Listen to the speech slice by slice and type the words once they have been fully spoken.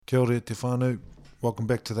Kia ora te whānau. Welcome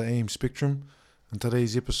back to the AM Spectrum. In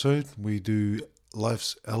today's episode, we do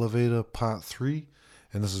Life's Elevator Part 3,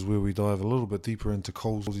 and this is where we dive a little bit deeper into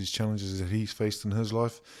Cole's challenges that he's faced in his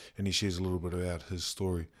life, and he shares a little bit about his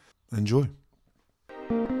story. Enjoy.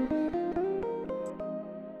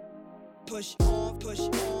 Push on, push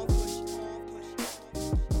on, push on, push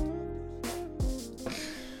on.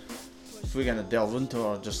 If we're going to delve into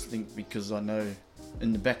it, I just think because I know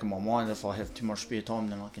in the back of my mind, if I have too much spare time,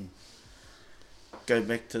 then I can go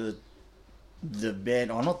back to the bad,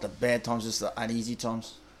 or not the bad times, just the uneasy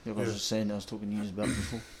times. Like I was just saying, I was talking to you about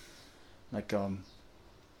before. Like, I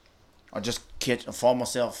find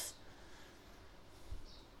myself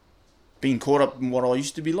being caught up in what I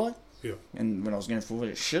used to be like. Yeah. And when I was going through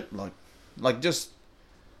it, shit, just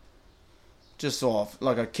so I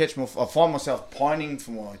find myself pining for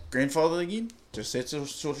my grandfather again. Just that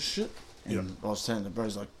sort of shit. And I was telling the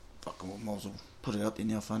bros, like, fuck, I might as well put it out there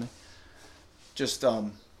now, funny. Just,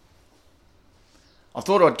 I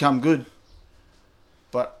thought I'd come good.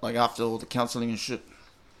 But, like, after all the counselling and shit,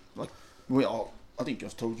 like, I think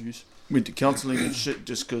I've told you, went to counselling and shit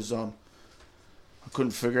just because, I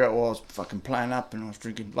couldn't figure out what I was fucking playing up and I was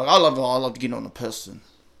drinking. Like, I love getting on the piss and,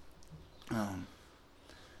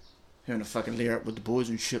 having a fucking layer up with the boys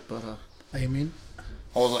and shit, but, Amen.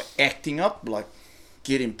 I was, like, acting up, like,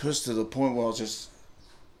 getting pissed to the point where I was just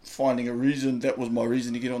finding a reason. That was my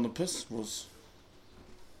reason to get on the piss.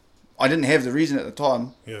 I didn't have the reason at the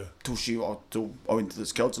time. Yeah. Till I went to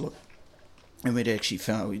this counsellor, and we'd actually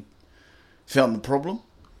found the problem.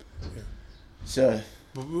 Yeah. So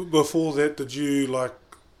Before that, did you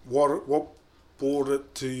what brought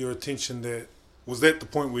it to your attention was that the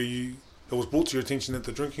point where it was brought to your attention that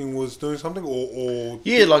the drinking was doing something, or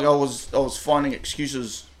yeah, like I was finding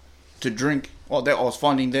excuses to drink. I was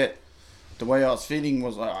finding that the way I was feeling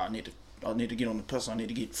was like, I need to get on the piss. I need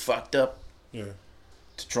to get fucked up. Yeah.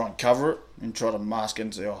 To try and cover it and try to mask it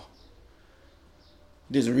and say,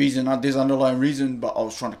 there's a reason, there's an underlying reason, but I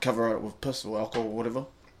was trying to cover it with piss or alcohol or whatever.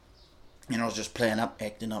 And I was just playing up,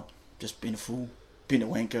 acting up, just being a fool, being a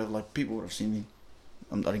wanker. Like, people would have seen me.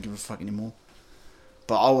 I don't give a fuck anymore.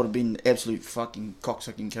 But I would have been an absolute fucking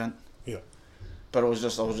cocksucking cunt. Yeah. But I was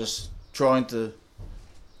just trying to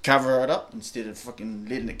cover it up instead of fucking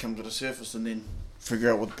letting it come to the surface and then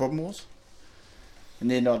figure out what the problem was. And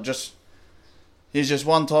then there's just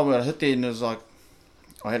one time where I hit there and it was like,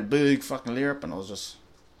 I had a big fucking layer up and I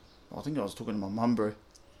think I was talking to my mum, bro.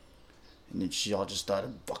 And then I just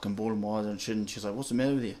started fucking bawling my eyes and shit, and she's like, what's the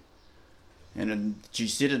matter with you? And then she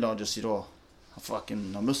said it and I just said, I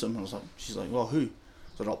miss him. And she's like, well, who?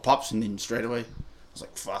 So I Pops, and then straight away, I was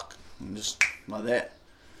like, fuck, and just like that.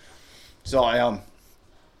 So I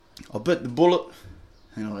bit the bullet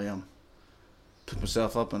and I picked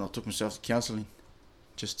myself up and I took myself to counselling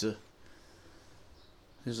This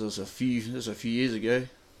was a few years ago.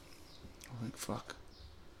 I think, fuck.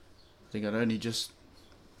 I think I'd only just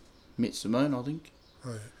met Simone, I think.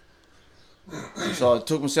 Oh, yeah. So I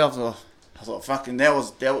took myself I thought, fucking, that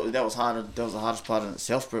was harder. That was the hardest part in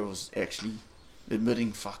itself, bro, was actually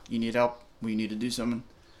admitting, fuck, you need help, we need to do something.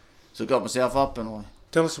 So I got myself up and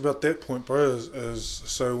Tell us about that point, bro.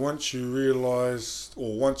 So once you realised,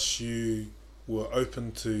 or once you were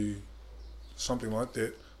open to something like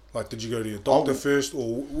that, like, did you go to your doctor first,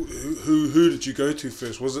 or who did you go to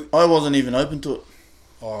first? Was it? I wasn't even open to it.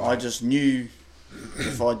 Oh. I just knew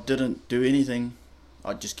if I didn't do anything,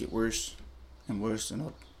 I'd just get worse and worse, and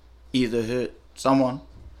I'd either hurt someone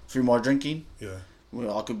through my drinking. Yeah.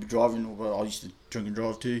 Well, I could be driving, or I used to drink and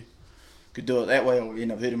drive too. Could do it that way, or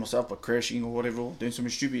end up hurting myself by crashing or whatever, or doing something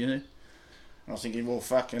stupid, you know. And I was thinking, well,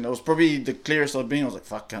 fuck, and it was probably the clearest I'd been. I was like,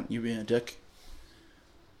 fuck, cunt, you being a dick.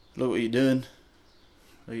 Look what you're doing.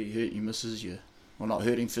 Look, you hurt your missus, well, not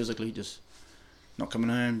hurting physically, just not coming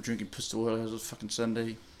home, drinking piss to hours of fucking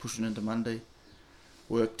Sunday, pushing into Monday,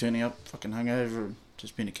 work, turning up, fucking hungover, and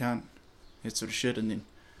just being a cunt, that sort of shit. And then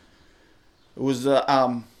it was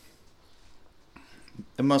the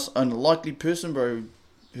most unlikely person, bro,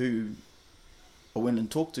 who I went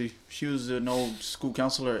and talked to. She was an old school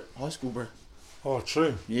counsellor at high school, bro. Oh,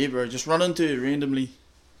 true. Yeah, bro, just run into her randomly,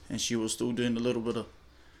 and she was still doing a little bit of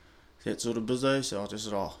that sort of bizzo, so I just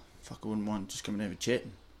said, fuck, I wouldn't mind just coming over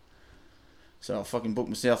chatting. So I fucking booked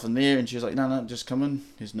myself in there, and she was like, no, just come in.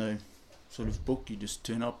 There's no sort of book, you just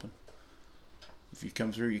turn up, and if you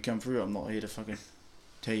come through, you come through. I'm not here to fucking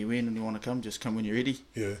tell you when and you want to come, just come when you're ready.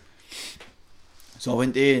 Yeah. So I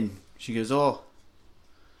went there, and she goes, so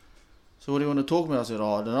what do you want to talk about? I said,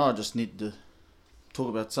 I don't know, I just need to talk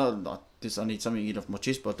about something. I need something to get off my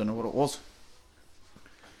chest, but I don't know what it was.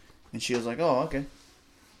 And she was like, okay.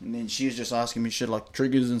 And then she was just asking me shit like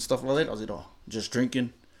triggers and stuff like that. I said, oh, just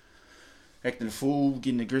drinking, acting a fool,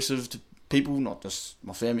 getting aggressive to people, not just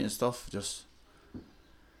my family and stuff, just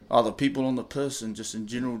other people on the piss and just in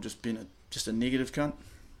general, just being just a negative cunt.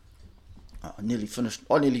 I nearly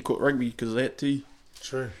quit rugby because of that too.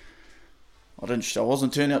 True. I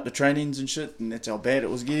wasn't turning up to trainings and shit, and that's how bad it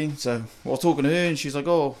was getting. So I was talking to her, and she's like,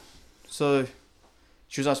 oh, so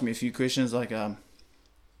she was asking me a few questions like, have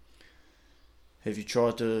you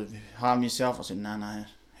tried to harm yourself? I said, no, I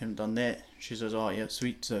haven't done that. She says, oh, yeah,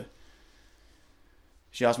 sweet. So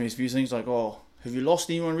she asked me a few things like, oh, have you lost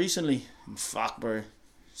anyone recently? And fuck, bro. As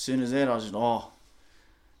soon as that, I was just,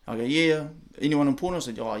 I go, yeah, anyone important? I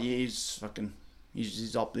said, oh, yeah, he's up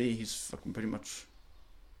there. He's fucking pretty much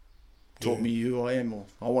taught me who I am, or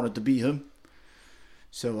I wanted to be him.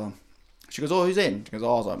 So she goes, oh, who's that? She goes,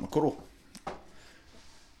 oh, I was like, Makuro.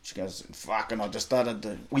 She goes, fuck, and I just started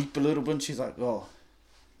to weep a little bit. And she's like, oh,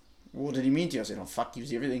 what did he mean to you? I said, oh, fuck, he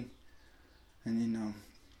was everything. And then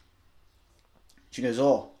she goes,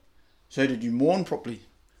 oh, so did you mourn properly?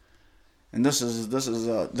 And this is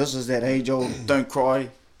that age old, don't cry,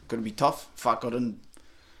 gotta be tough. Fuck, I didn't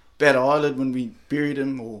bat an eyelid when we buried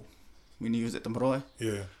him or when he was at the marae.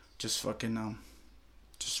 Yeah. Just fucking,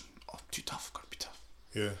 too tough, gotta be tough.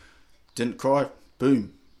 Yeah. Didn't cry,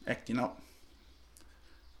 boom, acting up.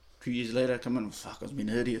 2 years later, come in, fuck, I was being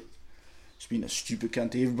an idiot. Just being a stupid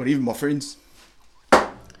cunt to everybody, even my friends.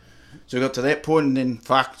 So I got to that point, and then,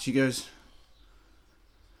 fuck, she goes,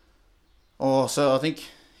 oh, so I think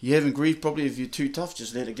you haven't grieved probably if you're too tough,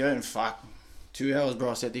 just let it go, and fuck. 2 hours,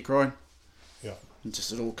 bro, I sat there crying. Yeah. And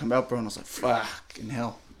just it all come out, bro, and I was like, fucking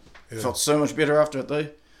hell. Yeah. Felt so much better after it, though.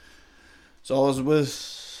 So I was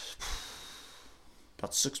with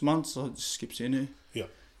about 6 months, I just kept seeing her. Yeah.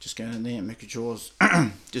 Just going in there and making sure I was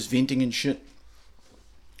just venting and shit.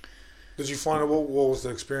 Did you find out what was the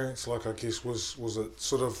experience like? I guess was it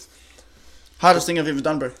sort of Hardest thing I've ever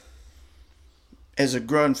done, bro. As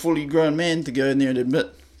a fully grown man, to go in there and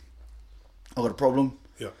admit I've got a problem.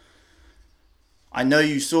 Yeah. I know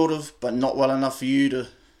you sort of, but not well enough for you to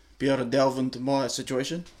be able to delve into my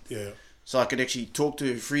situation. Yeah. So I could actually talk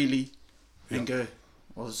to her freely and go,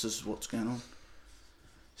 well, this is what's going on.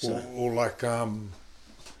 So, Or like I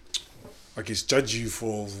guess judge you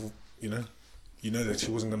for, you know that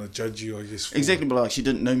she wasn't going to judge you, I guess. For, exactly, but like she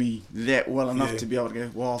didn't know me that well enough Yeah. to be able to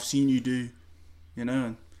go, well, I've seen you do, and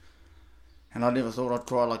I never thought I'd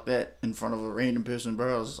cry like that in front of a random person,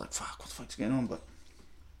 bro. I was just like, fuck, what the fuck's going on? But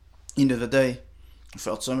end of the day, I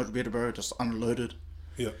felt so much better, bro. Just unloaded.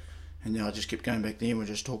 Yeah. And I just kept going back there. We're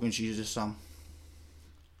just talking. She was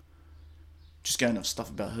just going off stuff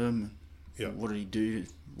about him. And Yeah. what did he do?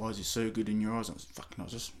 Why is he so good in your eyes? And I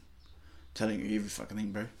was just telling her every fucking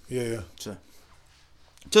thing, bro. Yeah, yeah. So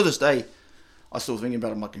to this day, I still think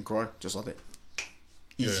about him. I can cry just like that.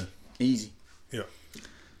 Easy, easy. Yeah.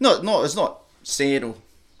 No, it's not sad or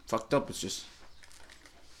fucked up. It's just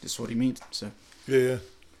what he meant. So Yeah.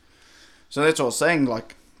 that's what I was saying.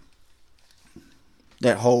 Like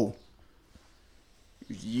that whole,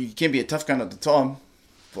 you can be a tough gun at the time,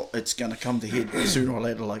 but it's gonna come to head sooner or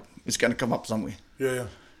later. Like it's gonna come up somewhere. Yeah.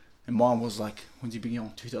 And mine was like, when did you begin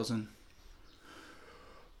on? 2010,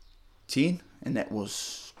 and that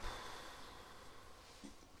was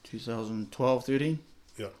 2012, 13.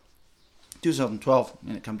 Yeah. 2012,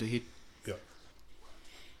 and it come to head. Yeah.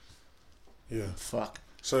 Yeah. Fuck.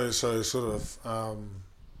 So sort of,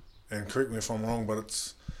 and correct me if I'm wrong, but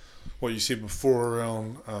it's what you said before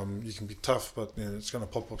around you can be tough, but it's going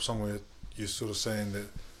to pop up somewhere. You're sort of saying that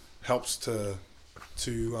helps to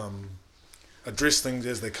address things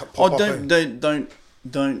as they pop up.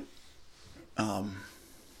 Don't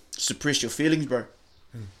suppress your feelings, bro.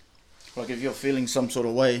 Like if you're feeling some sort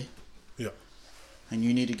of way, Yeah. and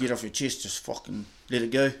you need to get off your chest, just fucking let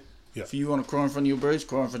it go. Yeah. If you want to cry in front of your bros,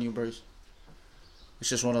 cry in front of your bros. It's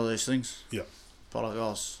just one of those things. Yeah. But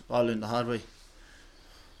like I learned the hard way.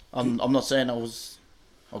 I'm not saying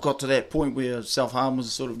I got to that point where self-harm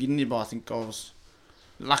was sort of getting there, but I think I was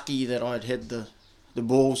lucky that I'd had the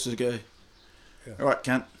balls to go, alright,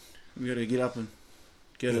 cunt, we got to get up and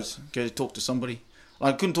go to talk to somebody.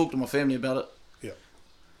 Like, I couldn't talk to my family about it. Yeah.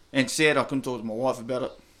 And sad, I couldn't talk to my wife about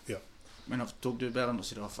it. Yeah. When I've talked to her about it, and I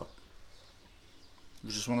said, oh fuck. It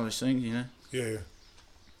was just one of those things, Yeah. And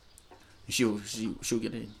she'll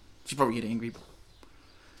get in. She'll probably get angry, but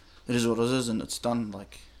it is what it is, and it's done.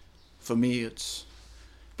 Like, for me, it's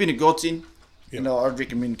been a godsend. Yeah. I'd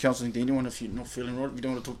recommend counselling to anyone if you're not feeling right. If you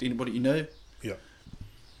don't want to talk to anybody you know, Yeah.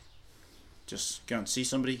 just go and see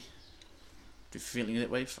somebody. If you're feeling that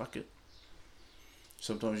way, fuck it.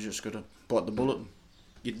 Sometimes you just got to bite the bullet and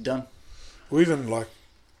get it done. Or even like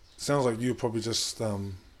sounds like you were probably just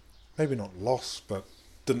maybe not lost, but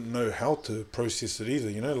didn't know how to process it either.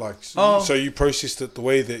 You know, like so you processed it the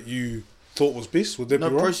way that you thought was best. Would that No,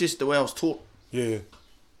 be right? processed the way I was taught. Yeah,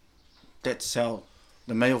 That's how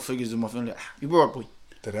the male figures in my family. You were right, boy.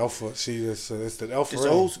 that alpha. See, that's that alpha. It's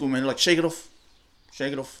right? old school, man. Like shake it off,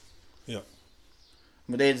 shake it off. Yeah.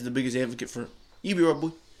 My dad's the biggest advocate for it. You be right,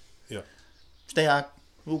 boy. Yeah. Stay hard.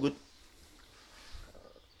 All good.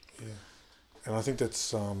 Yeah, and I think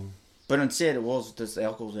that's But instead, it was just the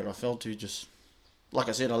alcohol that I fell to. Just like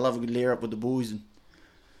I said, I love a good layer up with the boys and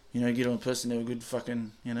get on a piss and have a good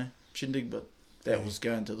fucking shindig. But that was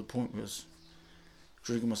going to the point where I was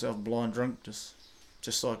drinking myself blind drunk, just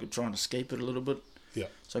so I could try and escape it a little bit. Yeah.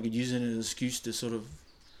 So I could use it as an excuse to sort of,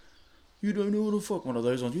 you don't know what the fuck, one of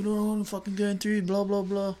those ones. You don't know what I'm fucking going through, blah blah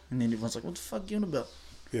blah. And then everyone's like, what the fuck are you on about?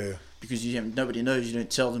 yeah, Because nobody knows. You don't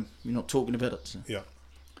tell them. You're not talking about it. So. yeah.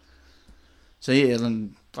 So yeah,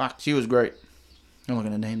 then fuck, she was great. I'm not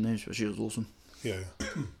gonna name names, but she was awesome. Yeah.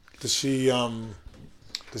 Does she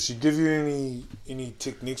give you any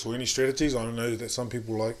techniques or any strategies? I know that some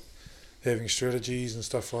people like having strategies and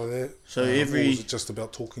stuff like that. So or every is it just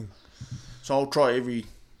about talking? so I'll try every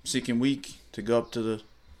second week to go up to the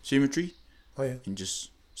cemetery Oh yeah. and just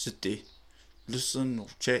sit there, listen or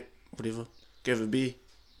chat, whatever, give a beer,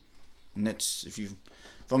 and that's if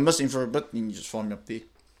I'm missing for a bit, then you just find me up there.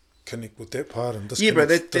 Connect with that part and Yeah, bro,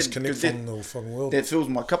 disconnect from the fucking world. That fills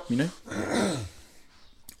my cup,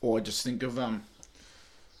 Or I just think of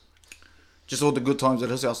just all the good times at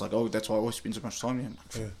his house. Like, oh, that's why I always spend so much time here.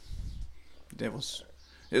 Yeah. That's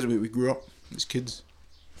where we grew up as kids.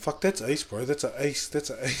 Fuck, that's ace, bro. That's a ace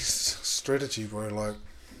strategy, bro. Like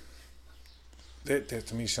that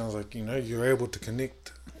to me sounds like you're able to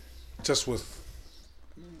connect just with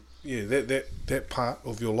that part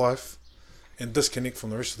of your life and disconnect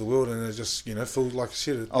from the rest of the world, and it just feel like I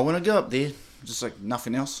said it. Oh, when I go up there, just like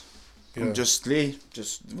nothing else. Yeah. I'm just there,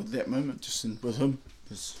 just with that moment, with him.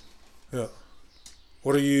 Yeah.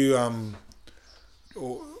 What are you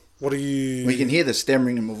What are you? We can hear the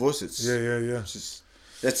stammering in my voice. It's Yeah. It's just,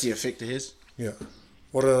 that's the effect it has. Yeah.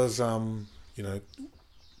 What is when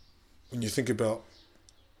you think about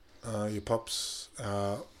your pups,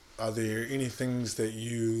 are there any things that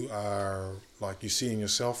you are like you see in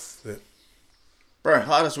yourself that? Bro,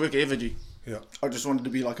 hardest work ever, G. Yeah. I just wanted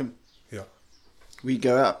to be like him. Yeah. We'd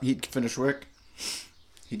go out, he'd finish work,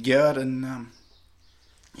 he'd go out and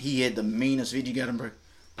he had the meanest veggie garden, bro.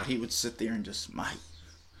 But he would sit there and just, mate.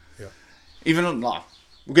 Yeah. Even on, like,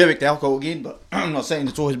 we'll go back to alcohol again, but I'm not saying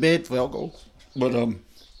it's always bad for alcohol. But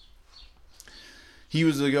he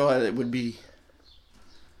was the guy that we'd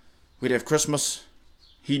have Christmas,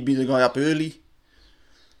 he'd be the guy up early,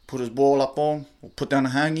 put his ball up on, or put down a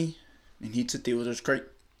hangi, and he'd sit there with his crate.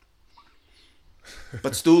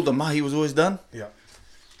 But still, the mahi was always done. Yeah.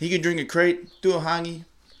 He could drink a crate, do a hangi,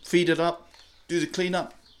 feed it up, do the clean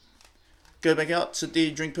up, go back out, sit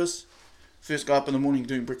there, drink piss. First guy up in the morning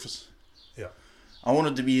doing breakfast. Yeah. I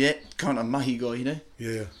wanted to be that kind of mahi guy,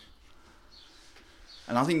 Yeah.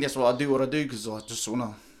 And I think that's why I do what I do, because I just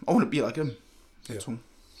want to be like him. That's all.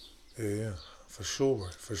 Yeah. For sure, bro.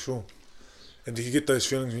 For sure. And do you get those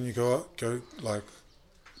feelings when you go like,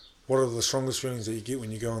 what are the strongest feelings that you get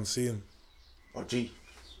when you go and see him? Oh, gee.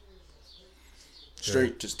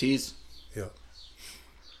 Straight, just tears. Yeah.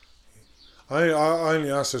 I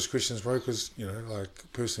only ask those questions, bro, because, like,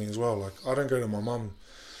 personally as well, like, I don't go to my mum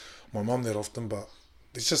that often, but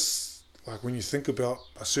it's just, like, when you think about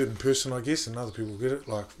a certain person, I guess, and other people get it,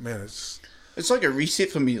 like, man, it's like a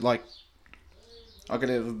reset for me. Like, I could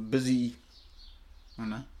have a busy, I don't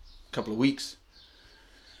know, couple of weeks,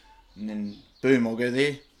 and then, boom, I'll go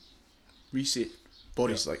there, reset.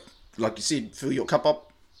 Body's like you said, fill your cup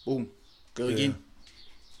up, boom, go again.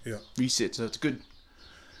 Yeah. Reset, so it's good.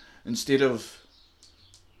 Instead of,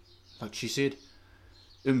 like she said,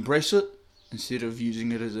 embrace it instead of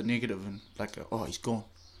using it as a negative and like, oh, he's gone.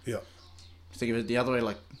 Yeah. Think of it the other way,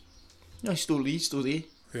 like, he's still there.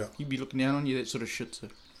 Yeah. He'd be looking down on you, that sort of shit. So.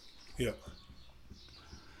 Yeah.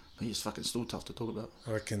 But he's fucking still tough to talk about.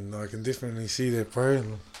 I can definitely see that, bro.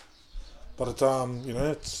 But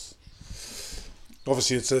it's it's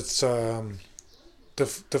obviously it's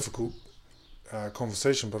difficult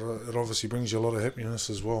conversation, but it obviously brings you a lot of happiness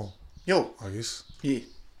as well. Yo. I guess. Yeah.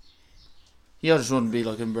 Yeah, I just wanted to be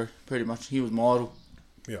like him, bro. Pretty much. He was my idol.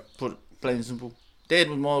 Yeah. Put it plain and simple. Dad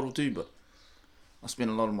was my idol too, but I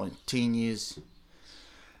spent a lot of my teen years,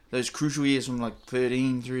 those crucial years from like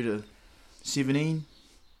 13 through to 17,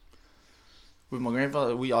 with my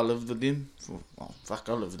grandfather. I lived with them I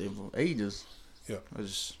lived with them for ages. Yeah.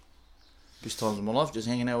 best times of my life, just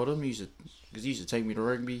hanging out with him. Because he used to take me to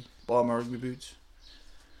rugby, buy my rugby boots,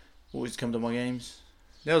 always come to my games.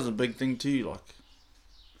 That was a big thing too, like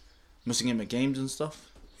missing him at games and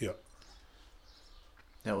stuff. Yeah.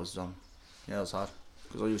 That was hard.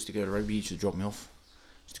 Because I used to go to rugby, he used to drop me off.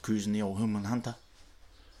 Used to cruise in the old Hillman Hunter.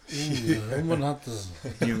 Ooh, the Hillman Hunters.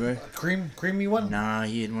 You know? Creamy one? Nah,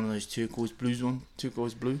 he had one of those turquoise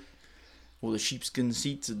blue. All the sheepskin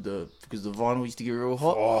seats because the vinyl used to get real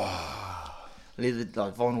hot. Oh, Leather,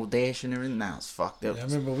 like vinyl dash and everything. Nah, it's fucked up. Yeah, I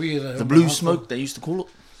remember we had a The Hillman blue Hunter. smoke, they used to call it.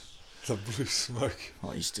 the blue smoke.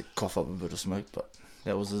 I used to cough up a bit of smoke, but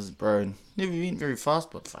that was his bro. And never went very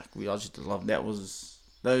fast, but fuck, I just loved that.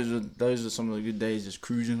 Those are some of the good days, just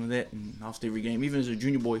cruising with that. And after every game, even as a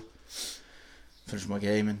junior boy, finished my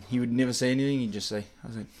game, and he would never say anything. He'd just say, "I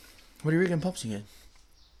was like, what do you reckon, Pops?" He goes,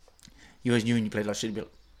 "You always knew when you played like shit." He'd be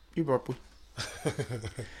like, "You brought boy,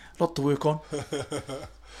 lot to work on."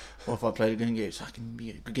 Or if I played a good game, I can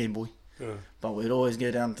be a good game, boy. Yeah. But we'd always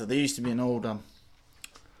go down to. There used to be an old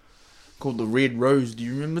called the Red Rose. Do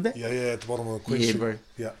you remember that? Yeah, at the bottom of the Queen Yeah, Street. bro.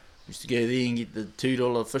 Yeah. Used to go there and get the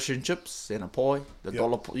 $2 fish and chips and a pie. The Yep.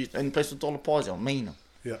 dollar any place with dollar pies, I mean them.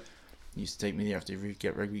 Yeah. Used to take me there after every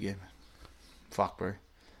rugby game. Fuck, bro.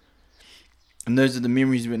 And those are the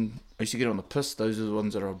memories when I used to get on the piss. Those are the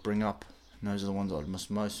ones that I'll bring up. And those are the ones I'd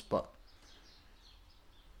miss most. But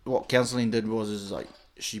what counselling did is like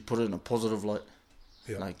she put it in a positive light.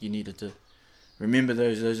 Yeah. Like you needed to remember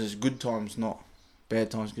those as good times, not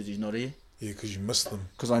bad times because he's not here. Yeah, because you missed them.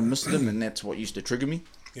 Because I missed them, and that's what used to trigger me.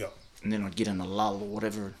 Yeah. And then I'd get in a lull or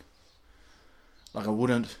whatever. Like I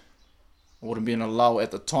wouldn't be in a lull at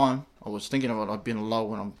the time. I was thinking of it. I'd be in a lull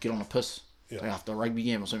when I get on a piss. Yeah. Like after a rugby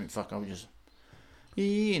game or something. Fuck, I would just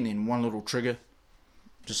and then one little trigger,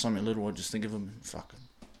 just something little. I'd just think of him and fuck,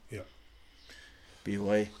 Yeah. be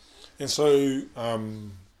away. And so,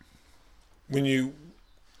 when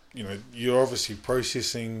you're obviously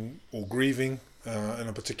processing or grieving in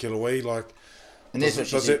a particular way, like, And that's what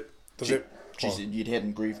she said. She oh, said you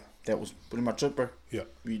hadn't grieved. That was pretty much it, bro. Yeah.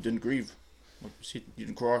 You didn't grieve. Like you said, you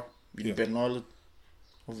didn't cry. You didn't Yeah. bat an eyelid.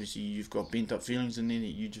 Obviously, you've got bent up feelings, and then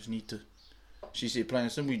you just need to. She said, plain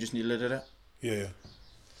and simple, you just need to let it out. Yeah.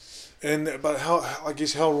 But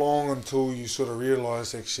how long until you sort of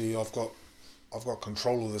realise actually I've got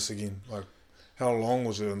control of this again? Like, how long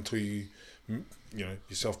was it until you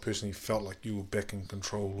yourself personally felt like you were back in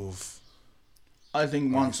control of? I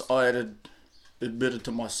think once I had admitted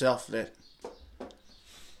to myself that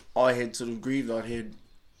I had sort of grieved, I had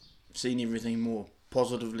seen everything more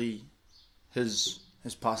positively. His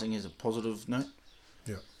passing is a positive note.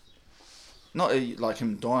 Yeah. Not like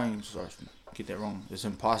him dying, sorry, get that wrong. It's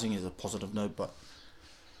him passing is a positive note, but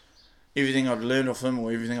everything I'd learned of him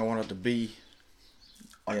or everything I wanted to be,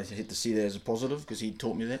 I had to see that as a positive because he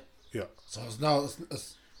taught me that. Yeah. So now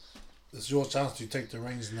it's your chance to take the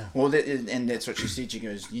reins now. Well, and that's what she said. She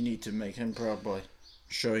goes, you need to make him proud by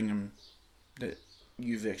showing him that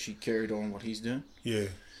you've actually carried on what he's doing. Yeah.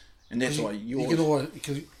 And that's why you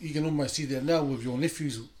can almost see that now with your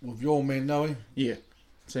nephews, with your man now. Yeah,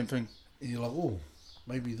 same thing. And you're like, oh,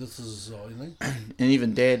 maybe this is And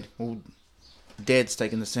even Dad's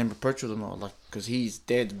taking the same approach with him now, like, because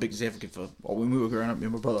Dad's biggest advocate for. Oh, when we were growing up, me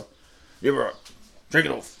and my brother, yeah, bro, drink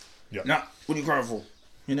it off. Yeah. Nah, what are you crying for?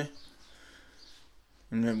 You know.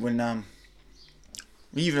 And then when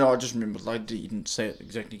even I just remember, like, he didn't say it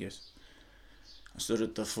exactly. He goes, I stood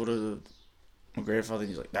at the foot of my grandfather, and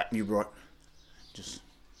he's like, "That you right?" Just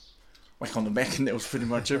whack on the back, and that was pretty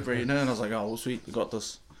much it, bro. You know. And I was like, "Oh, well, sweet, we got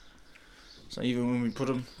this." So even when we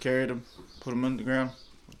carried him, put him in the ground,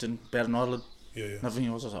 didn't bat an eyelid. Yeah. Nothing.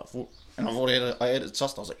 I was just like, "Fuck." And I thought I had it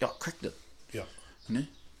sussed. I was like, "Yeah, I cracked it." Yeah. You know.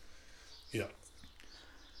 Yeah.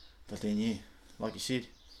 But then, yeah, like you said,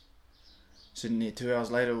 sitting there 2 hours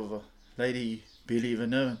later with a lady you barely even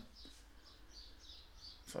know, and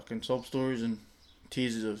fucking sob stories and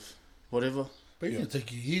tears of whatever. But it can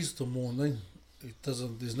take you years to mourn. Then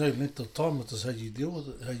there's no length of time. It's just how you deal with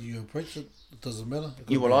it, how you approach it. It doesn't matter.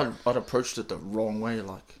 Yeah, well, I'd approached it the wrong way.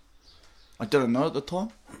 Like, I didn't know at the time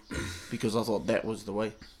because I thought that was the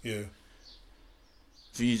way. Yeah.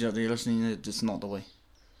 For you out there listening, it's not the way.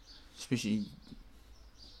 Especially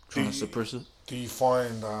trying to suppress it. Do you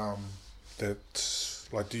find that,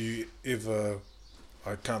 like, do you ever,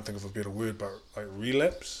 I can't think of a better word, but like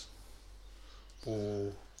relapse,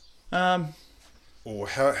 or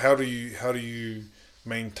how do you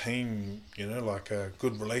maintain, like a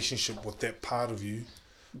good relationship with that part of you?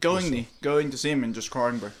 Going to see him and just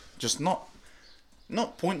crying, bro. Just not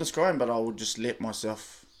pointless crying, but I would just let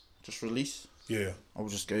myself just release. Yeah. I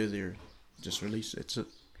would just go there, just release. That's it.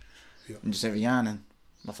 Yeah. And just have a yarn, and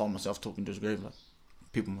I find myself talking to his grave. Like,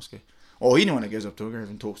 people must go, or anyone that goes up to a grave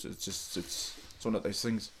and talks, it's one of those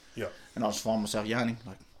things. Yeah. And I just find myself yarning,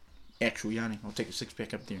 like actual yarning. I'll take a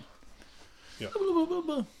 6-pack up there. Yeah.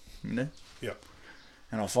 You know. Yeah.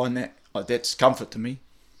 And I find that like that's comfort to me.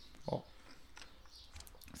 Oh.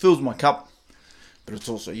 Fills my cup, but it's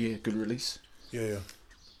also good release. Yeah.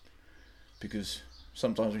 Because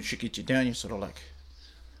sometimes when shit gets you down, you're sort of like,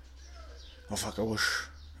 oh fuck, I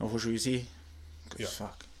wish he was here. 'Cause Yeah.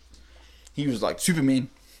 fuck, he was like Superman.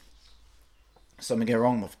 Something go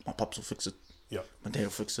wrong, my pops will fix it. Yeah. My dad will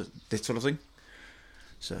fix it. That sort of thing.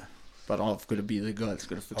 So, but I've got to be the guy that's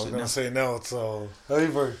got to I fix was it gonna now. say now it's hey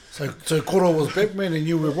bro. So Koro was Batman and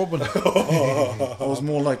you were Robin. I was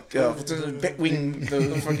more like what's the Batwing,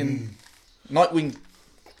 the fucking Nightwing.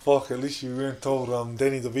 Fuck, at least you weren't told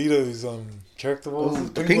Danny DeVito's character was Oh,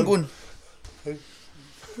 the penguin.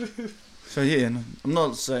 So yeah, and I'm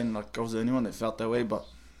not saying like I was the only one that felt that way, but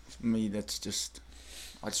for me, that's just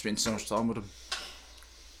I just spent so much time with him.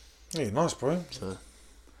 Yeah, nice, bro. So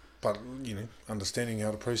But understanding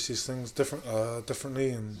how to process things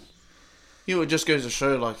differently, and it just goes to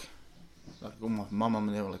show like all my mum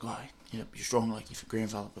and they were like, oh, you're strong like your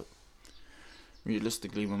grandfather, but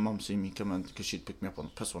realistically, when mum seen me come in, because she'd pick me up on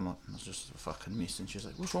the piss one night, and I was just a fucking mess, and she was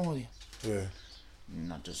like, what's wrong with you? yeah,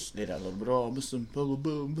 And I just let out a little bit, oh, I miss him, blah, blah,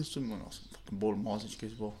 blah, I miss him. And I was fucking bawling my eyes, and she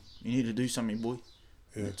goes, well, you need to do something, boy.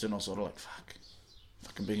 yeah. And I was sort of like,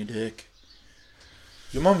 fucking being a dick.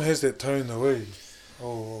 Your mum has that tone though, eh?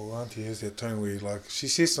 Oh, auntie has that tone where like she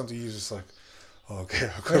says something, you just like, oh, okay,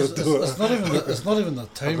 I gotta do it. It's not even the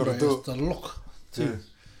tone, gotta bro. do It's the look too. Yeah.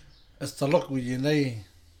 It's the look where you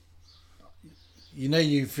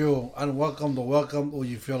feel unwelcome or welcome, or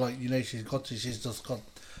you feel like she's just got.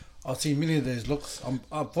 I've seen many of those looks. I'm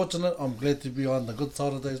fortunate. I'm glad to be on the good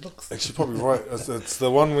side of those looks. Like, she's probably right. It's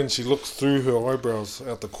the one when she looks through her eyebrows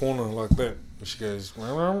out the corner like that. And she goes,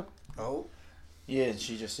 oh. Yeah, and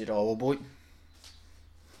she just said, oh, well, boy,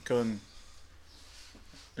 go and...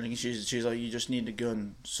 I think she's like, you just need to go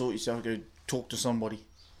and sort yourself, go talk to somebody.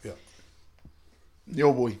 Yeah. The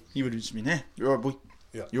old boy, he would just be, nah, you're alright, boy.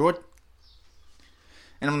 Yeah. You're alright.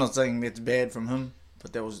 And I'm not saying that's bad from him,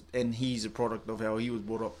 but and he's a product of how he was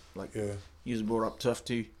brought up. Like, Yeah. he was brought up tough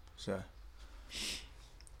too, so...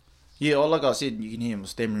 Yeah, like I said, you can hear my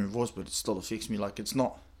stammering voice, but it still affects me. Like, it's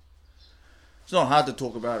not hard to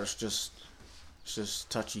talk about, it's just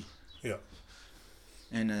touchy. Yeah.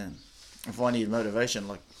 And if I need motivation,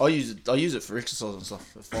 like I use it for exercise and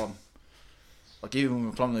stuff. If I'm like, even when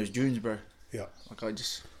we're climbing those dunes, bro. Yeah. Like I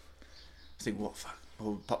think, what fuck?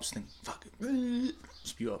 Oh, pups think, fuck it,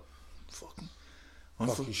 spew up, fucking.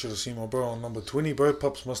 Fuck, you should have seen my bro on number 20, bro.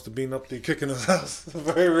 Pups must have been up there kicking his ass.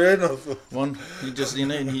 Very random. One, he just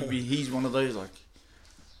and he's one of those like,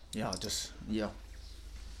 that's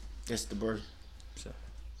the bro. So.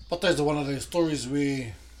 But those are one of those stories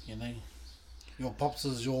where your pops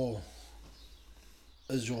is your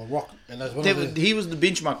rock, and that's one of the, He was the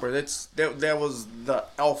benchmark, bro. That was the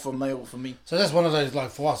alpha male for me. So that's one of those, like,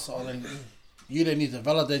 for us. You don't need to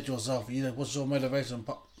validate yourself. What's your motivation?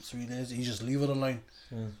 Pop, 3 days, you just leave it alone.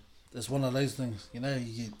 It's one of those things. You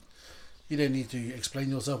don't need to explain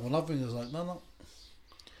yourself or nothing. It's like no.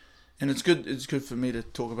 And it's good for me to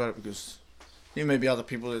talk about it because there may be other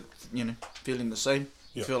people that feeling the same.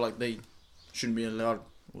 Yeah. Feel like they shouldn't be allowed,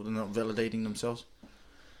 or they're not validating themselves,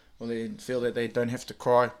 or they feel that they don't have to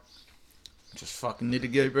cry. Just fucking need to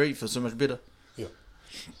go, bro. You feel so much better. Yeah.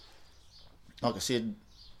 Like I said,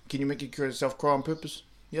 can you make yourself cry on purpose?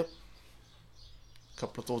 Yep.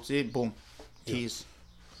 Couple of thoughts there, boom, tears.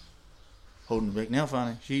 Holding back now,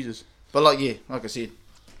 finally. Jesus. But like I said,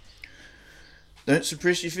 don't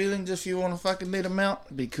suppress your feelings if you want to fucking let them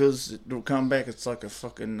out, because it'll come back. It's like a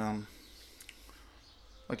fucking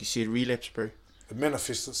like you said, relapse, bro. It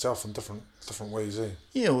manifests itself in different ways, eh?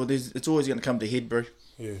 Yeah, well, it's always going to come to head, bro.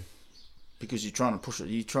 Yeah. Because you're trying to push it,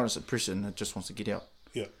 you're trying to suppress it, and it just wants to get out.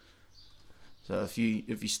 Yeah. So if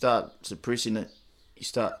you start suppressing it, you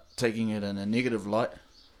start taking it in a negative light,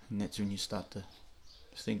 and that's when you start to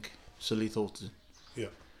think silly thoughts. Yeah.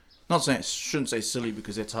 Not saying, shouldn't say silly,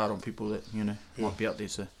 because that's hard on people that might be out there.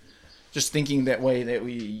 So just thinking that way,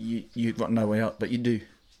 you got no way out, but you do.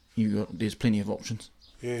 There's plenty of options.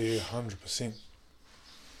 Yeah, 100%.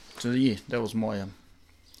 So yeah, that was my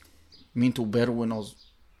mental battle when I was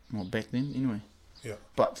back then. Anyway. Yeah.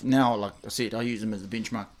 But now, like I said, I use them as a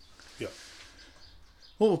benchmark. Yeah.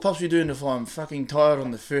 What will Pops be doing if I'm fucking tired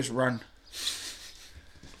on the first run?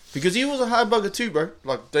 Because he was a hard bugger too, bro.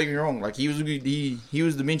 Like, don't get me wrong. Like, he was the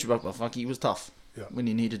benchmark, but fuck, he was tough. Yeah. When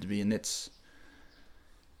he needed to be, and that's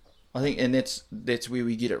I think, and that's where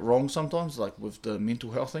we get it wrong sometimes, like with the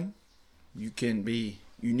mental health thing. You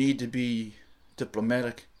need to be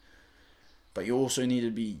diplomatic, but you also need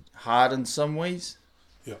to be hard in some ways.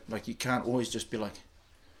 Yeah. Like you can't always just be like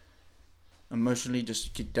emotionally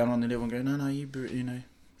just get down on the level and go, no, you know,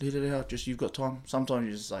 let it out. Just you've got time. Sometimes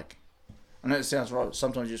you're just like, I know it sounds right. But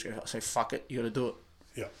sometimes you just go say fuck it. You got to do it.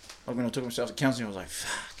 Yeah. Like when I took myself to counselling, I was like,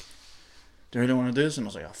 fuck. Do I really want to do this? And I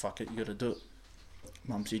was like, oh fuck it. You got to do it.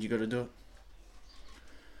 Mum said you got to do it.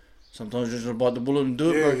 Sometimes you just bite the bullet and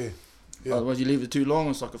do it, bro. Yeah. Otherwise you leave it too long,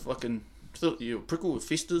 it's like a fucking prickle with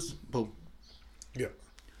festers. Boom. Yeah.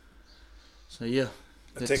 So yeah.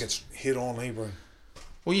 Take it head on, hey, bro.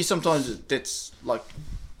 Well, yeah, sometimes that's like,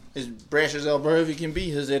 as brash as our bro ever can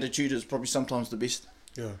be, his attitude is probably sometimes the best.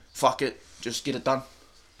 Yeah. Fuck it, just get it done.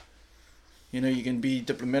 You know, you can be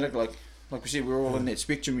diplomatic, like we said, we're all in that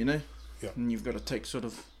spectrum, you know? Yeah. And you've got to take sort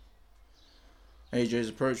of AJ's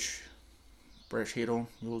approach, brash head on,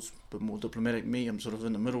 yours a bit more diplomatic. Me, I'm sort of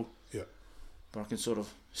in the middle. Yeah. But I can sort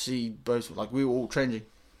of see both, like we were all changing.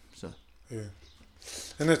 So yeah,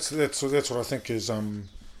 and that's what I think is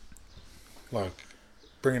like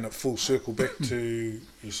bringing it full circle back to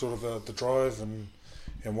your sort of the drive and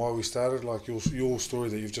why we started. Like your story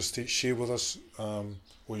that you've just shared with us,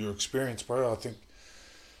 or your experience, bro. I think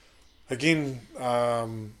again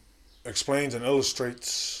explains and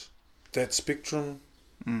illustrates that spectrum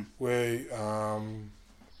where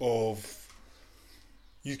of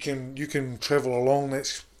you can travel along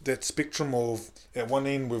that spectrum of, at one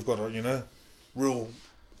end we've got a real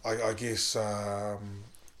I guess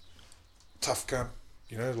tough cunt,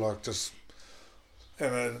 like just,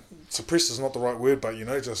 and suppress is not the right word, but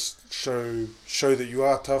just show that you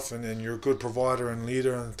are tough and you're a good provider and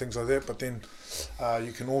leader and things like that. But then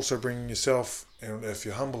you can also bring yourself, and if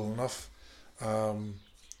you're humble enough,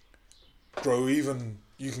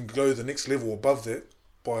 you can go the next level above that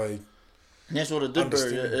by. And that's what it did, bro.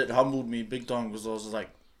 It humbled me big time, because I was like,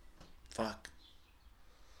 fuck.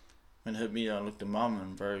 When it hit me, I looked at mum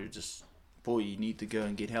and bro, just, boy, you need to go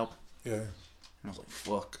and get help. Yeah. And I was like,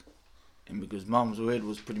 fuck. And because mum's word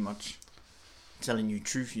was pretty much telling you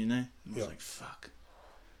truth, And I was like, fuck.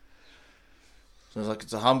 So it's like,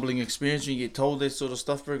 it's a humbling experience when you get told that sort of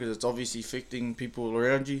stuff, bro, because it's obviously affecting people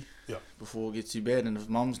around you. Yeah. Before it gets too bad. And if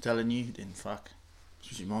mum's telling you, then fuck.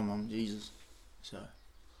 Especially my mum, Jesus. So.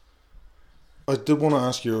 I did want to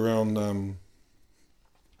ask you around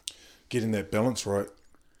getting that balance right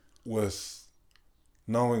with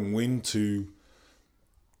knowing when to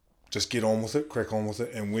just get on with it, crack on with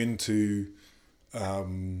it, and when to,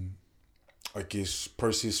 I guess,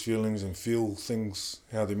 process feelings and feel things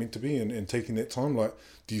how they're meant to be, and taking that time. Like,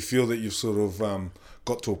 do you feel that you've sort of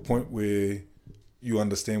got to a point where you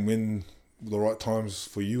understand when the right times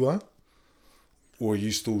for you are? Or are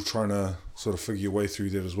you still trying to sort of figure your way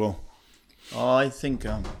through that as well? I think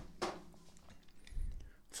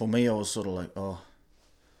for me, I was sort of like,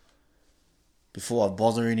 before I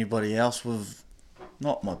bother anybody else with,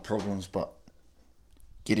 not my problems, but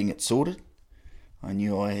getting it sorted, I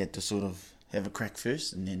knew I had to sort of have a crack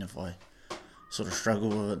first, and then if I sort of struggle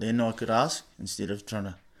with it, then I could ask, instead of trying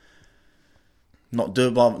to not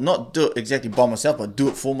do it exactly by myself, but do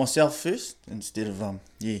it for myself first, instead of not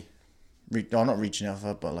reaching out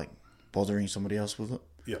for it, but like bothering somebody else with it.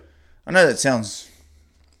 Yeah. I know that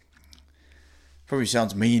probably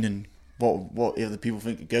sounds mean, and what other people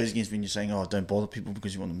think it goes against when you're saying, don't bother people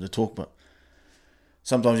because you want them to talk, but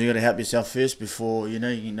sometimes you got to help yourself first before you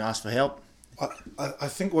can ask for help. I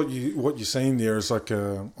think what you're saying there is like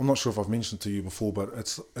I'm not sure if I've mentioned to you before, but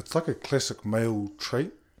it's like a classic male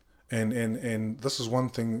trait, and this is one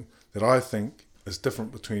thing that I think is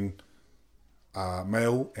different between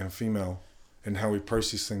male and female and how we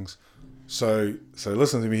process things. So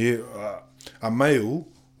listen to me here. A male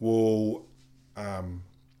will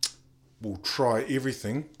try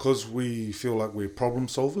everything because we feel like we're problem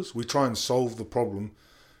solvers. We try and solve the problem.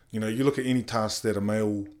 You look at any task that a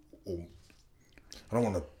male, or I don't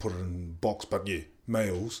want to put it in a box, but yeah,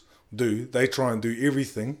 males do. They try and do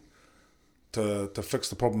everything to fix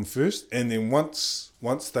the problem first, and then once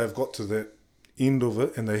they've got to that end of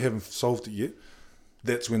it and they haven't solved it yet,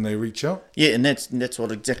 that's when they reach out. Yeah, and that's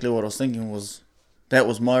exactly what I was thinking was. That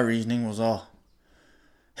was my reasoning was,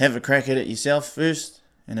 have a crack at it yourself first,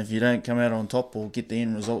 and if you don't come out on top or get the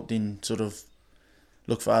end result, then sort of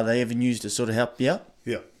look for other avenues to sort of help you out.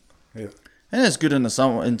 Yeah. And it's good in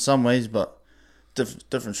some ways, but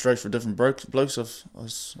different strokes for different blokes, I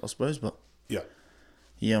suppose. But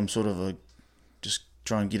yeah, I'm sort of just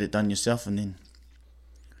try and get it done yourself, and then,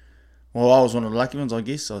 well, I was one of the lucky ones, I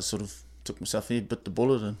guess. I sort of took myself here, bit the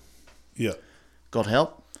bullet, and got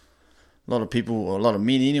help. lot of people, or a lot of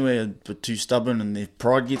men anyway, are a bit too stubborn, and their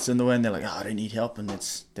pride gets in the way, and they're like, I don't need help, and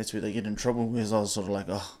that's where they get in trouble. Whereas I was sort of like,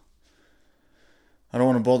 I don't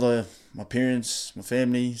want to bother my parents, my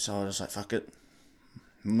family, so I was just like, fuck it.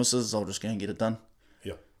 Missus, I'll just go and get it done.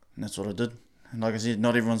 Yeah. And that's what I did. And like I said,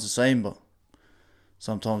 not everyone's the same, but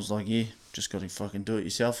sometimes, like, just got to fucking do it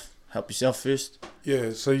yourself. Help yourself first.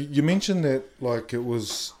 Yeah, so you mentioned that, like, it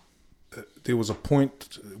was, there was a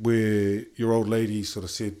point where your old lady sort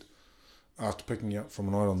of said, after picking you up from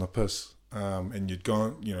a night on the piss, and you'd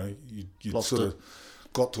gone, you'd Lost sort it. of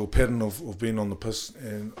got to a pattern of being on the piss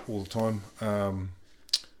and all the time,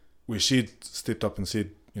 where she'd stepped up and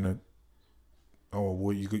said, oh,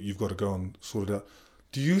 well, you've got to go and sort it out.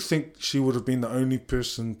 Do you think she would have been the only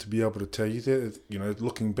person to be able to tell you that,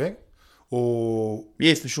 looking back? Or...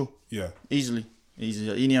 Yeah, for sure. Yeah. Easily.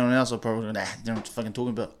 Anyone else, I'd probably go, nah, you don't know what you're fucking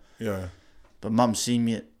talking about. Yeah. But Mum's seen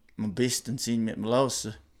me at my best and seen me at my lowest.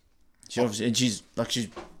 So she obviously,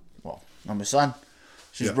 and I'm her son.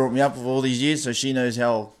 She's Yeah. brought me up for all these years, so she knows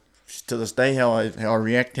how, to this day, how I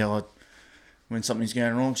react, when something's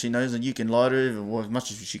going wrong. She knows that you can lie to her as much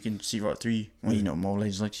as she can see right through you. Well, you know, my old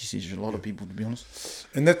lady's like, she sees a lot of people, to be honest.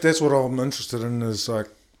 And that's what I'm interested in, is like,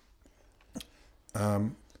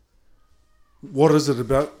 what is it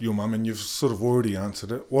about your mum, and you've sort of already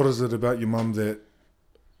answered it, what is it about your mum that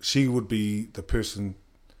she would be the person,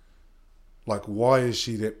 like, why is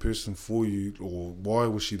she that person for you, or why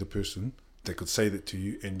was she the person that could say that to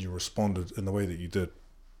you and you responded in the way that you did?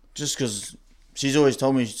 Just because she's always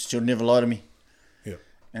told me she'll never lie to me. Yeah.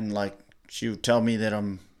 And, like, she'll tell me that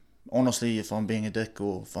honestly, if I'm being a dick,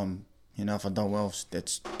 or if I'm, if I've done well,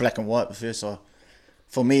 that's black and white. But first,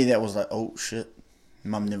 for me, that was like, oh shit,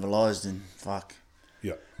 Mum never lies, then fuck.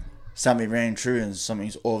 Yeah. Something ran true and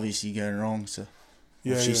something's obviously going wrong. So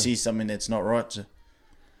if she sees something that's not right, so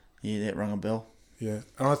that rung a bell. Yeah,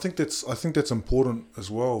 and I think that's important as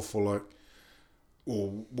well for, like,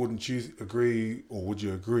 or wouldn't you agree, or would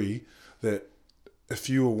you agree that if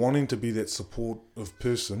you were wanting to be that supportive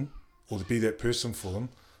person, or to be that person for them,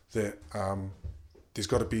 that there's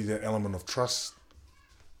got to be that element of trust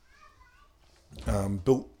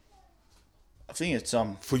built. I think it's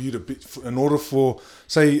for you to be, in order for,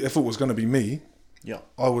 say, if it was going to be me, yeah,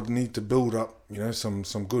 I would need to build up,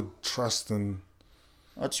 some good trust and.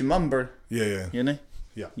 Oh, it's your mum, bro. Yeah.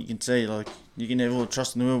 Yeah. You can say, like, you can have all the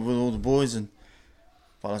trust in the world with all the boys,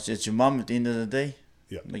 but it's your mum at the end of the day.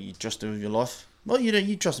 Yeah. Like, you trust her with your life. Well,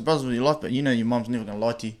 you trust the brothers with your life, but your mum's never going to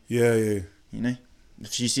lie to you. Yeah.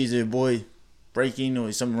 If she sees her boy breaking or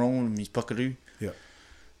there's something wrong with him, he's puckaroo. Yeah.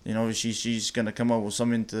 Then obviously she's going to come up with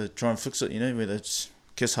something to try and fix it, whether it's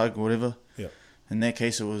kiss, hug, or whatever. Yeah. In that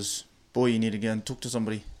case, it was, boy, you need to go and talk to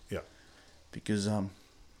somebody. Yeah. Because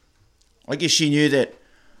I guess she knew that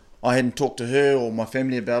I hadn't talked to her or my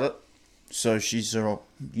family about it. So she said, oh,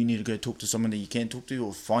 you need to go talk to someone that you can talk to,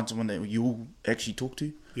 or find someone that you'll actually talk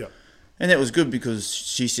to. Yeah. And that was good, because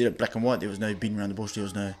she said it black and white. There was no beating around the bush. There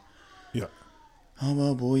was no, Yeah. oh,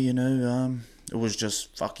 well, boy, it was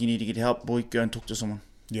just, fuck, you need to get help, boy, go and talk to someone.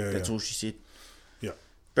 Yeah. That's all she said. Yeah.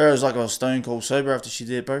 Bro, it was like I was stone cold sober after she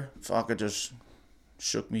did, bro. Fuck, it just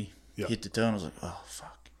shook me head to toe, and I was like, oh,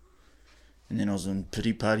 fuck. And then I was in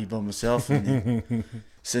pity party by myself, and then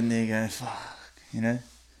sitting there going, fuck,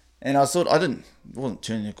 And I thought, it wasn't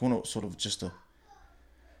turning the corner, it was sort of just a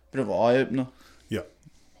bit of an eye-opener. Yeah.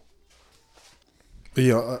 But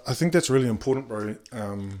yeah, I think that's really important, bro,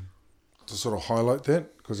 to sort of highlight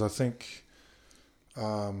that, because I think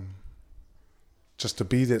just to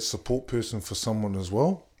be that support person for someone as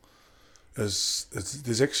well,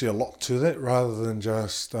 there's actually a lot to that, rather than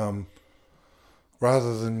just, I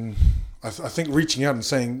think reaching out and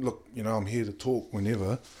saying, look, I'm here to talk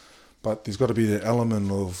whenever, but there's got to be that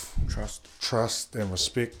element of trust and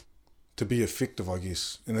respect to be effective, I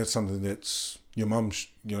guess. And that's something that's your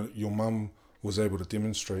mum was able to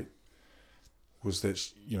demonstrate, was that,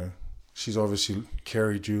 she's obviously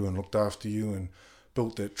carried you and looked after you and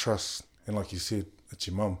built that trust. And like you said, it's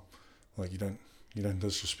your mum. Like, you don't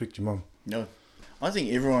disrespect your mum. No. I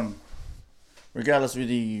think everyone, regardless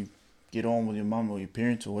whether you get on with your mum or your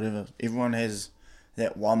parents or whatever, everyone has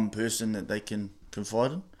that one person that they can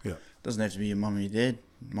confide in. Yeah. Doesn't have to be your mum or your dad.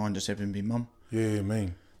 Mine just happened to be mum. Yeah,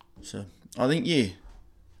 mean. So, I think, yeah.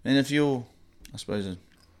 And if you're, I suppose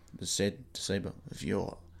it's sad to say, but if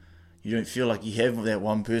you don't feel like you have that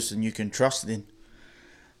one person you can trust, then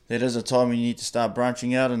that is a time when you need to start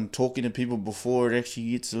branching out and talking to people before it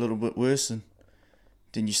actually gets a little bit worse, and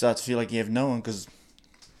then you start to feel like you have no one, because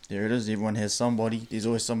there it is, everyone has somebody. There's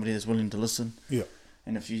always somebody that's willing to listen. Yeah.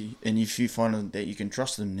 And if you find that you can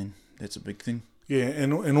trust them, then that's a big thing. Yeah,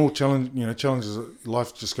 and all challenges,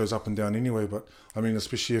 life just goes up and down anyway. But I mean,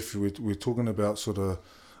 especially if we're talking about sort of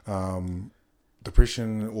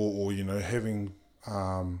depression or having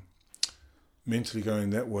mentally going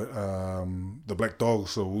that way, the black dog.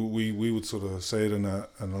 So we would sort of say it in a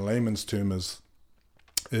layman's term is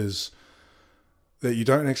that you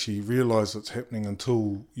don't actually realise it's happening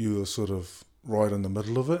until you're sort of right in the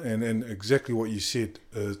middle of it. And exactly what you said,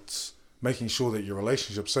 it's making sure that your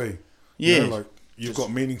relationships, like you've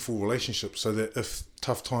got meaningful relationships, so that if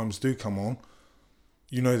tough times do come on,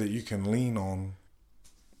 you know that you can lean on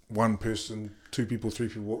one person, two people, three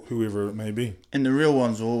people, whoever it may be. And the real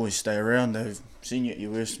ones will always stay around. They've seen you at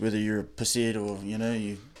your worst, whether you're upset or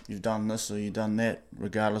you've done this or you've done that,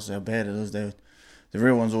 regardless of how bad it is. The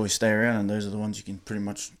real ones always stay around, and those are the ones you can pretty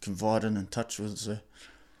much confide in and touch with. So,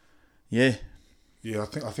 yeah. Yeah, I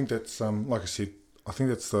think that's like I said, I think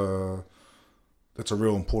that's a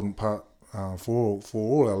real important part for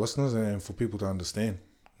all our listeners and for people to understand,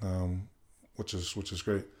 which is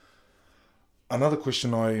great. Another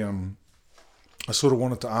question I sort of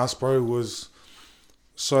wanted to ask, bro, was,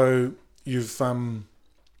 so you're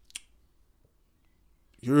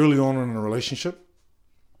early on in a relationship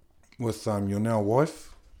with your now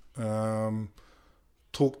wife.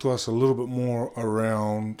 Talk to us a little bit more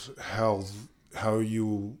around how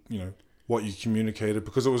you what you communicated,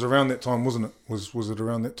 because it was around that time, wasn't it? Was it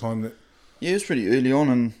around that time that? Yeah, it was pretty early on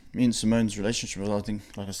in me and Simone's relationship. I think,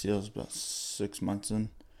 like I said, I was about 6 months in.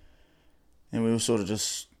 And we were sort of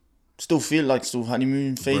just still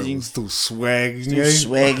honeymoon phasing. Bro, still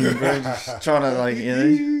swagging. Bro. Just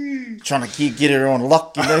trying to get her on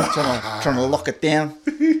lock, trying to lock it down.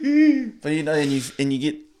 But and you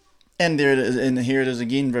get, and there it is, and here it is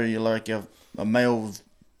again, bro. You're like a male with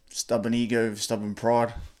stubborn ego, stubborn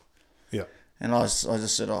pride. Yeah. And I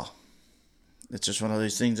just said, it's just one of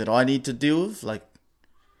those things that I need to deal with, like.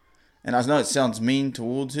 And I know it sounds mean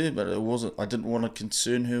towards her, but it wasn't. I didn't want to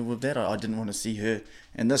concern her with that. I didn't want to see her.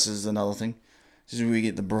 And this is another thing. This is where we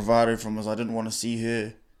get the bravado from. Is I didn't want to see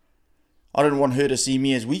her. I didn't want her to see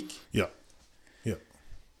me as weak. Yeah. Yeah.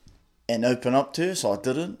 And open up to her, so I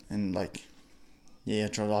didn't. And I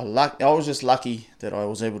was just lucky that I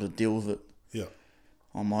was able to deal with it. Yeah.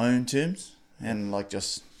 On my own terms, and I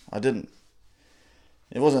didn't.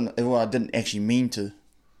 I didn't actually mean to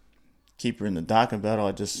keep her in the dark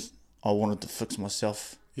about it. I wanted to fix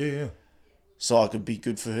myself. Yeah. So I could be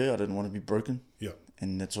good for her. I didn't want to be broken. Yeah.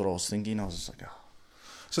 And that's what I was thinking. I was just like,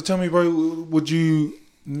 So tell me, bro, would you,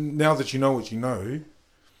 now that you know what you know,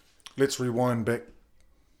 let's rewind back,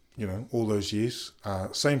 all those years,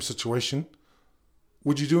 same situation.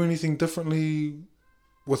 Would you do anything differently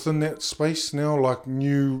within that space now? Like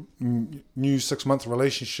new 6-month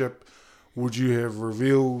relationship, would you have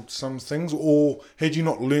revealed some things, or had you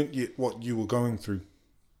not learnt yet what you were going through?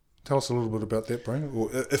 Tell us a little bit about that, bro,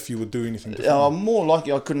 or if you would do anything different. More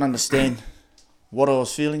likely I couldn't understand what I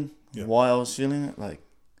was feeling, why I was feeling it,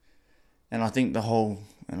 and I think the whole,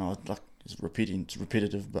 it's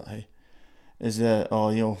repetitive, but hey, is that,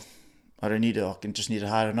 I don't need to, I just need to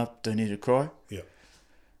harden up, don't need to cry. Yeah.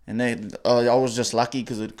 And I was just lucky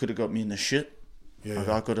because it could have got me in the shit.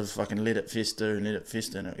 Yeah. I could have fucking let it fester, and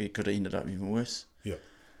it could have ended up even worse. Yeah.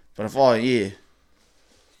 But I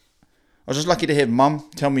was just lucky to have mum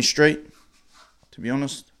tell me straight, to be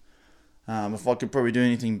honest. If I could probably do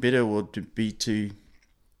anything better, would be to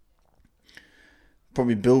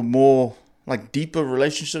probably build more, deeper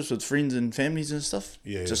relationships with friends and families and stuff.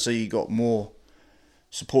 Yeah. Just so you got more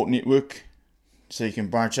support network, so you can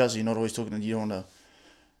branch out, so you're not always talking, you don't want to,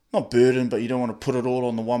 not burden, but you don't want to put it all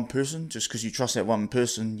on the one person, just because you trust that one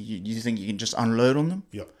person, you think you can just unload on them.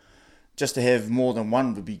 Yeah. Just to have more than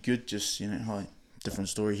one would be good, just, different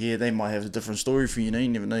story here. They might have a different story for you, you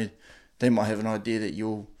never know. They might have an idea that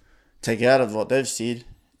you'll take out of what they've said,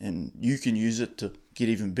 and you can use it to get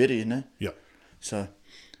even better, Yeah. So,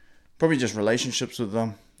 probably just relationships with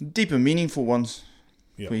them, deeper, meaningful ones,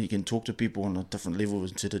 where you can talk to people on a different level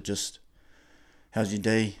instead of just, how's your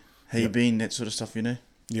day, how you been, that sort of stuff,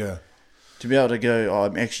 Yeah. To be able to go,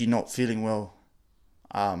 I'm actually not feeling well,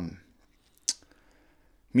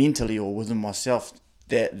 mentally or within myself.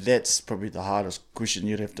 That's probably the hardest question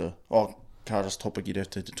hardest topic you'd have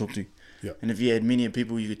to talk to. Yeah. And if you had many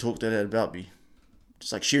people you could talk to that about, be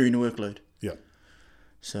just like sharing the workload. Yeah.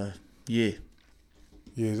 So yeah.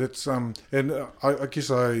 Yeah, that's and I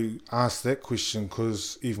guess I asked that question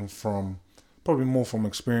because even from probably more from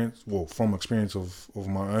experience, of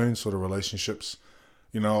my own sort of relationships,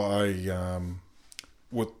 I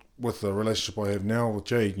with the relationship I have now with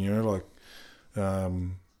Jade,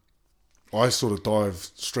 I sort of dive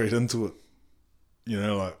straight into it,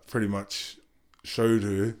 pretty much showed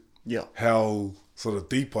her Yeah. how sort of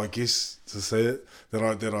deep, I guess, to say it, the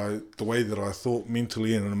way that I thought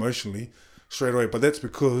mentally and emotionally straight away. But that's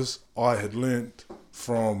because I had learnt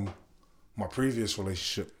from my previous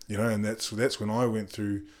relationship, you know, and that's when I went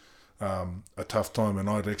through a tough time, and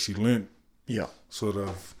I'd actually learnt Yeah. sort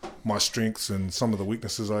of my strengths and some of the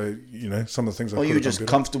weaknesses some of the things I Well, could you were have done just better.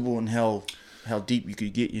 comfortable in how deep you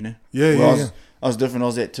could get, you know. Yeah, Where yeah, I was different. I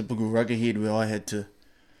was that typical ruggerhead where I had to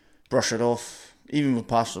brush it off, even with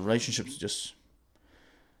past relationships. Just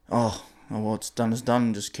what's done is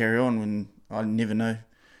done. Just carry on. When I never know,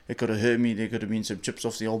 it could have hurt me. There could have been some chips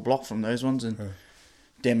off the old block from those ones and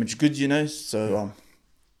damaged goods, you know. So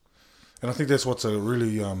And I think that's what's a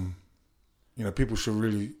really, people should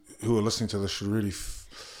really, who are listening to this, should really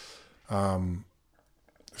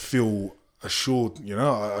feel assured, you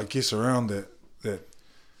know, I guess around that,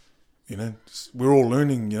 you know, we're all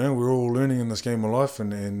learning, in this game of life,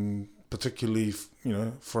 and particularly, you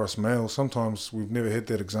know, for us males, sometimes we've never had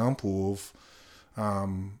that example of,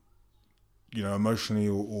 emotionally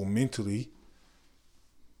or mentally,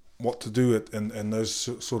 what to do in those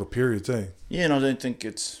sort of periods, eh? yeah, and I don't think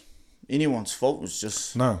it's anyone's fault. It's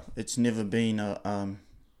just it's never been a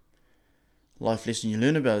life lesson you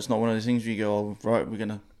learn about. It's not one of those things where you go, oh, right, we're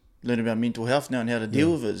gonna learn about mental health now and how to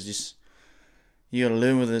deal with it. It's just you got to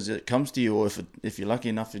learn with it as it comes to you, or if you're lucky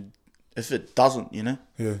enough, if it doesn't, you know.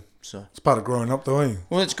 Yeah. So it's part of growing up, though, eh?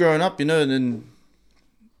 Well, it's growing up, you know, and then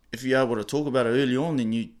if you're able to talk about it early on,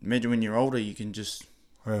 then you imagine when you're older, you can just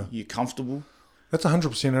you're comfortable. That's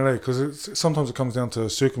 100% it, because sometimes it comes down to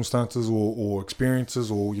circumstances or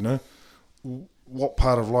experiences, or, you know, what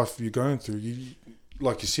part of life you're going through.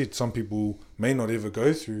 Like you said, some people may not ever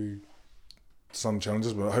go through some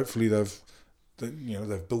challenges, but hopefully they've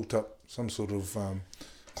built up some sort of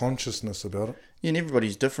consciousness about it. Yeah, and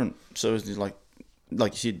everybody's different. So it's like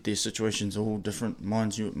you said, their situations are all different.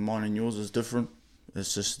 Mine and yours is different.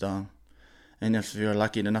 It's just and if you're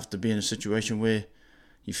lucky enough to be in a situation where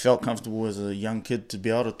you felt comfortable as a young kid to be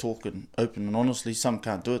able to talk and open and honestly, some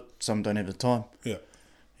can't do it. Some don't have the time. Yeah.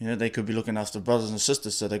 You know, they could be looking after brothers and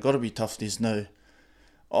sisters, so they got to be tough. There's no,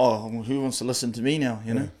 who wants to listen to me now?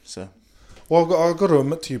 You know, so. Well, I've got to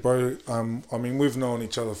admit to you, bro. I mean, we've known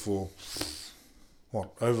each other for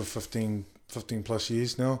over 15 plus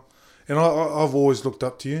years now, and I've always looked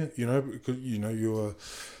up to you. You know, because you know you were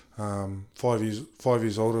 5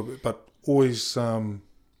 years older, but always I'd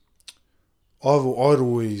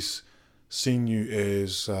always seen you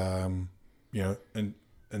as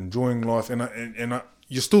enjoying life, and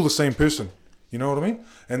you're still the same person. You know what I mean?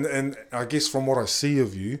 And I guess from what I see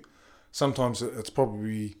of you, sometimes it's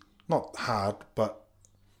probably not hard, but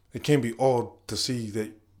it can be odd to see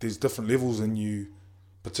that there's different levels in you,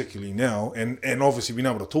 particularly now, and obviously being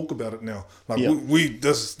able to talk about it now. Like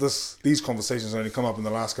these conversations only come up in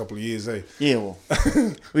the last couple of years, eh? Yeah, well,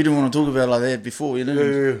 we didn't want to talk about it like that before, you know.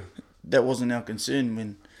 Yeah. That wasn't our concern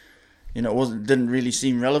when, you know, didn't really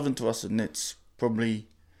seem relevant to us, and it probably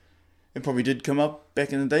did come up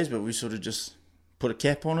back in the days, but we sort of just put a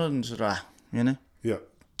cap on it and sort of,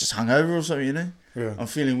 just hung over or something, you know. Yeah. I'm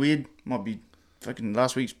feeling weird. Might be fucking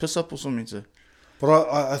last week's piss up or something. So.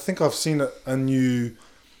 But I think I've seen it in you,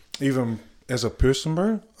 even as a person,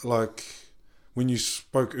 bro. Like when you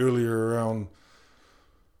spoke earlier around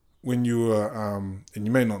when you were, and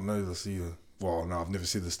you may not know this either. Well, no, I've never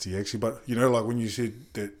said this to you actually, but you know, like when you said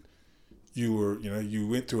that you were, you know, you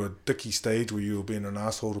went through a dicky stage where you were being an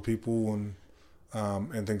asshole to people and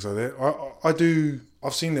things like that.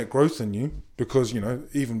 I've seen that growth in you because, you know,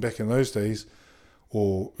 even back in those days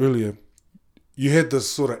or earlier, you had this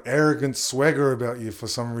sort of arrogant swagger about you for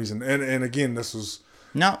some reason. And again, this was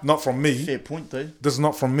not from me. Fair point, though. This is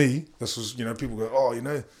not from me. This was, you know, people go, oh, you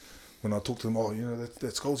know, when I talk to them, oh, you know,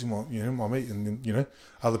 that's Goldsy, my mate. And then, you know,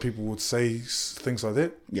 other people would say things like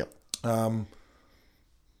that. Yep.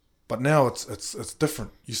 But now it's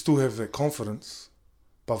different. You still have that confidence.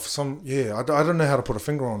 But for some, I don't know how to put a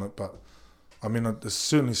finger on it, but I mean, I've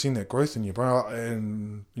certainly seen that growth in you, bro.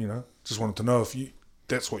 And, you know, just wanted to know if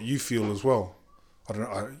that's what you feel as well. I don't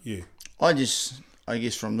know. I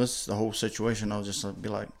guess from the whole situation, I'll just be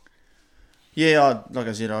like, like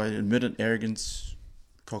I said, I admit it, arrogance,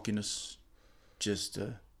 cockiness, just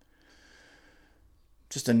a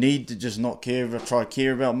need to just not care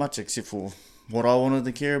about much except for what I wanted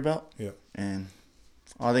to care about. Yeah. And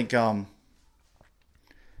I think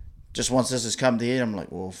just once this has come to head, I'm like,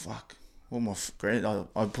 well, fuck. Well,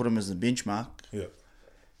 I put him as the benchmark. Yeah.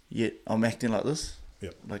 Yet I'm acting like this.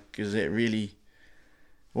 Yeah. Like, is that really?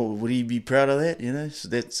 Well, would he be proud of that? You know.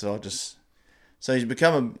 So he's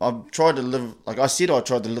become I've tried to live, like I said, I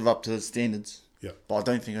tried to live up to his standards. Yeah. But I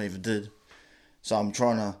don't think I ever did. So I'm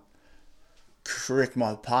trying to correct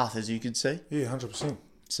my path, as you could say. Yeah, 100%.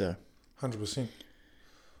 So 100%.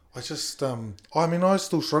 I just, I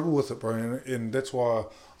still struggle with it, bro, and that's why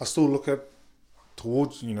I still look up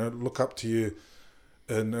to you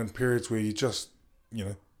in periods where you just,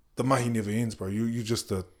 the mahi never ends, bro. You just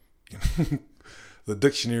the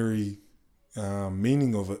dictionary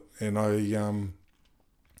meaning of it, and I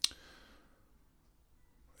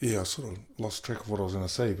sort of lost track of what I was going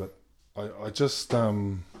to say, but I just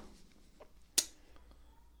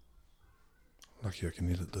lucky I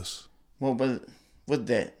can edit this. well, but with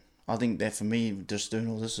that, I think that for me, just doing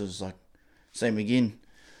all this is like same again.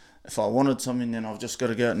 If I wanted something, then I've just got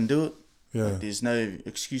to go out and do it. Yeah, Like, there's no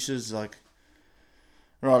excuses. Like,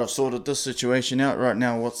 right, I've sorted this situation out. Right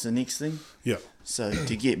now, what's the next thing? yeah, So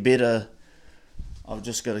to get better, I've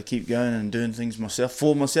just got to keep going and doing things for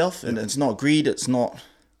myself. And it's not greed. It's not.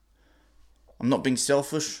 I'm not being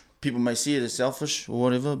selfish. People may see it as selfish or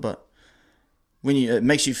whatever, but when it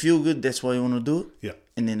makes you feel good, that's why you want to do it. yeah,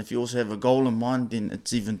 And then if you also have a goal in mind, then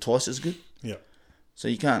it's even twice as good. yeah, So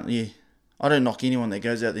you can't. Yeah, I don't knock anyone that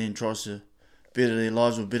goes out there and tries to better their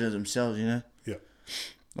lives or better themselves. yeah,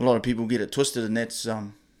 A lot of people get it twisted, and that's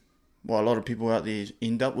why a lot of people out there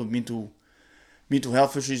end up with mental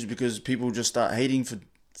health issues, because people just start hating for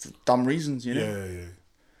dumb reasons, yeah.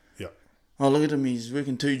 Oh, look at him, he's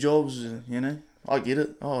working 2 jobs, I get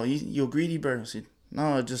it. Oh, you're greedy, bro. I said,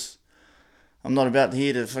 no, I'm not about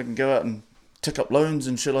here to fucking go out and tick up loans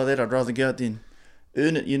and shit like that. I'd rather go out there and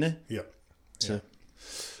earn it, Yeah. So,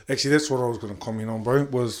 Actually, that's what I was going to comment on, bro.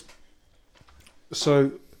 Was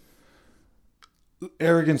so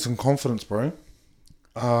arrogance and confidence, bro.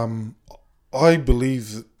 I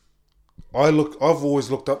believe that I've always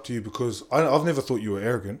looked up to you because I've never thought you were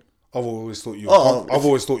arrogant. I've always thought you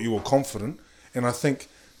were confident, and I think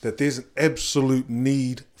that there's an absolute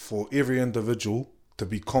need for every individual to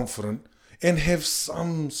be confident and have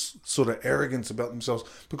some sort of arrogance about themselves,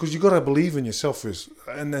 because you got to believe in yourself first,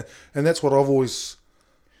 and that's what I've always.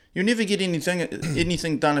 you'll never get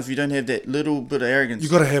anything done if you don't have that little bit of arrogance. You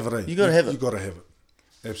got to have it, eh? You got to have it. You got to have it.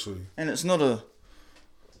 Absolutely. And it's not a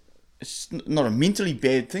mentally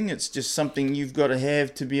bad thing. It's just something you've got to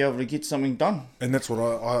have to be able to get something done. And that's what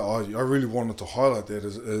I really wanted to highlight that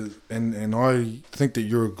and I think that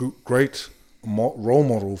you're a great role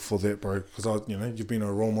model for that, bro. Because you've been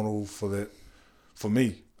a role model for that for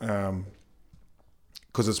me.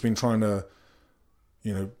 Because it's been trying to,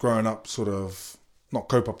 growing up, sort of not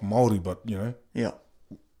kaupapa Māori, but Yeah.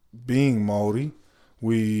 being Māori,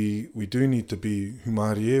 we do need to be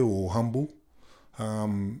humarie or humble.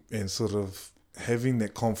 And sort of having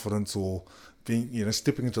that confidence, or being,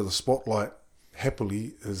 stepping into the spotlight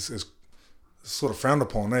happily is sort of frowned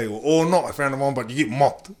upon, eh? Or not frowned upon, but you get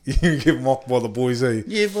mocked. You get mocked by the boys, eh?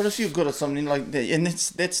 Yeah, but if you're good at something like that, and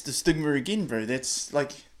that's the stigma again, bro. That's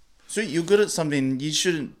like, so you're good at something, you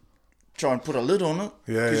shouldn't try and put a lid on it.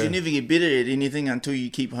 Yeah, Because yeah. you never get better at anything until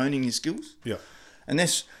you keep honing your skills. Yeah, And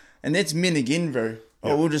that's men again, bro. Yeah.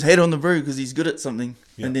 Oh, we'll just hate on the bro because he's good at something.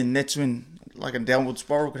 Yeah. And then that's when, like, a downward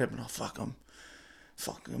spiral could happen. Oh,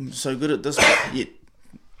 I'm so good at this, but yet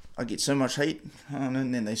I get so much hate.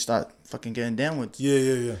 And then they start fucking going downwards.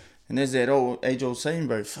 yeah. And there's that age-old saying,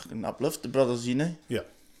 bro, fucking uplift the brothers, Yeah,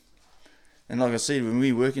 And like I said, when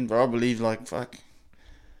we working, bro, I believe, like, fuck,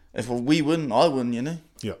 if we win, I win,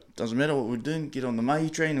 yeah, Doesn't matter what we're doing, get on the mahi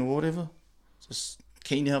train or whatever. Just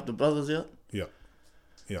keen to help the brothers out. yeah.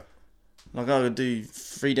 Like, I could do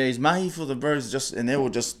 3 days mahi for the bros, and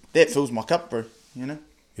that fills my cup, bro, Yeah.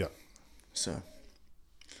 So,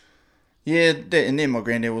 yeah, and then my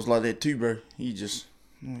granddad was like that too, bro. He just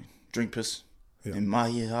drink piss Yeah. and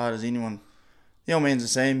mahi as hard as anyone. The old man's the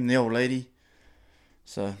same, the old lady.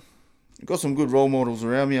 So, got some good role models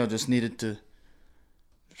around me. I just needed to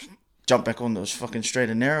jump back on the fucking straight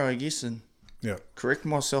and narrow, I guess, and Yeah. correct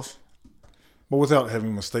myself. But without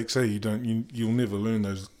having mistakes, eh? You'll never learn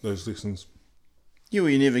those lessons. Yeah, well,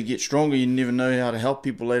 you never get stronger. You never know how to help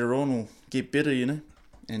people later on or get better, And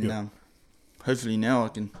Yeah. hopefully now I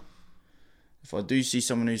can, if I do see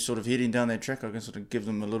someone who's sort of heading down that track, I can sort of give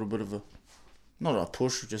them a little bit of a, not a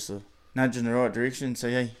push, just a nudge in the right direction and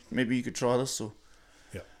say, hey, maybe you could try this. Or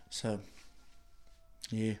Yeah. So,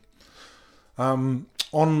 yeah. On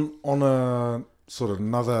a sort of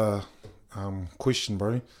another question,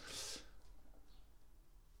 bro.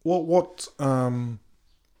 What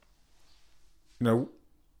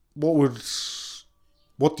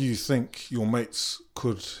what do you think your mates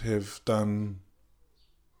could have done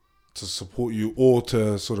to support you, or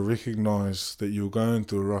to sort of recognise that you were going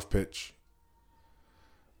through a rough patch?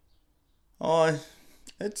 Oh,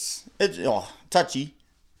 it's touchy.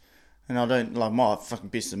 And I don't, like, my fucking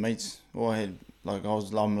best of mates, I'm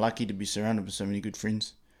lucky to be surrounded by so many good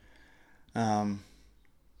friends.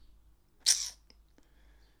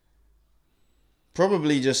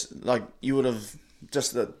 Probably just, like, you would have,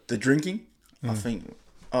 just the drinking. I think,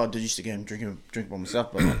 I used to go and drink by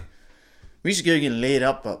myself, but like, we used to go get laid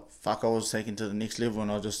up, but fuck, I was taken to the next level,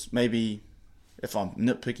 and I just, maybe, if I'm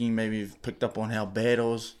nitpicking, maybe picked up on how bad I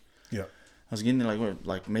was. Yeah. I was getting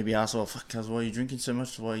like maybe ask, oh fuck, cuz, why are you drinking so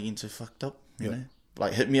much? Why are you getting so fucked up? You know?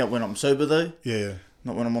 Like, hit me up when I'm sober though. Yeah.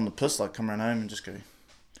 Not when I'm on the piss, like come around home and just go,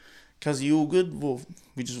 cuz, you all good? Well,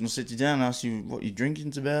 we just want to sit you down and ask you what your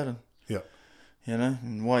drinking's about, and you know,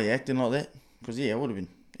 and why you acting like that. Because I would have been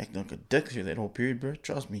acting like a dick through that whole period, bro.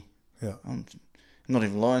 Trust me. Yeah. I'm not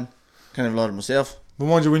even lying. Can't even lie to myself. But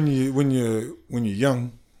mind you, when you're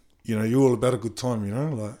young, you know, you're all about a good time, you know,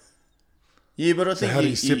 like. Yeah, but I So think how do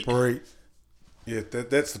you separate? Yeah,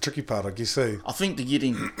 that's the tricky part, I guess. I think the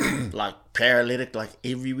getting like paralytic like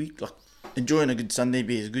every week, like enjoying a good Sunday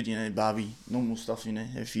beer is good, you know, Barbie, normal stuff, you know,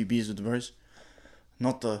 have a few beers with the bros.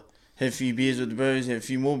 Not the have a few beers with the bros, have a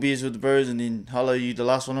few more beers with the bros, and then hello, you the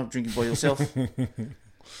last one up drinking by yourself. You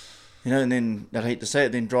know, and then I'd hate to say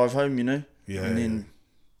it, then drive home, you know, and then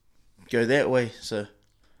go that way. So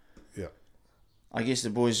I guess the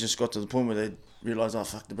boys just got to the point where they realised, oh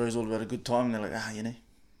fuck, the bros all about a good time, and they're like, you know,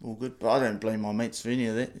 all good. But I don't blame my mates for any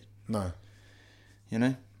of that. No. You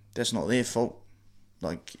know, that's not their fault.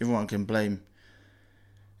 Like, everyone can blame.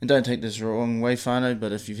 And don't take this the wrong way, Fano,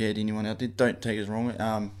 but if you've had anyone out there, don't take it the wrong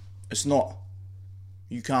way. It's not,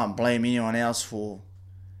 you can't blame anyone else for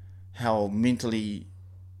how mentally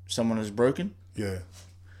someone is broken. Yeah.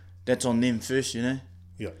 That's on them first, you know.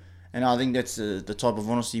 Yeah. And I think that's the type of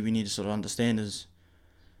honesty we need to sort of understand is,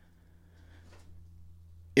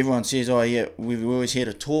 everyone says, oh yeah, we've always had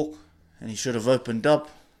a talk and he should have opened up,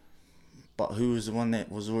 but who was the one that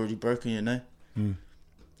was already broken, you know?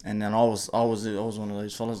 And then I was one of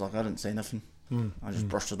those fellas, like, I didn't say nothing. I just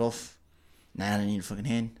brushed it off. Nah, I didn't need a fucking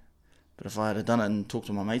hand. But if I had done it and talked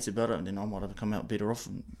to my mates about it, then I might have come out better off.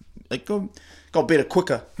 And it got better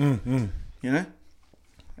quicker, you know?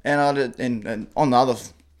 And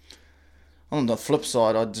on the flip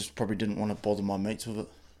side, I just probably didn't want to bother my mates with it.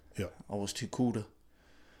 Yeah. I was too cool to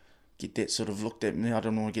get that sort of looked at me. I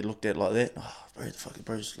don't want to get looked at like that. Oh, bro, the fucking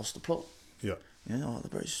bro's lost the plot. Yeah. You know, the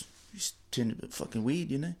bro's he's turned a bit fucking weird,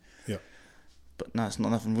 you know? Yeah. But no, it's not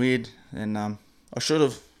nothing weird. And I should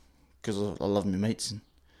have, because I love my mates, and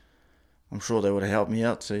I'm sure they would have helped me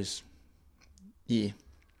out. So,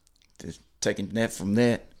 taking that from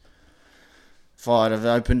that. If I'd have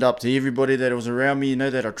opened up to everybody that was around me, you know,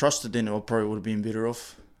 that I trusted, then I probably would have been better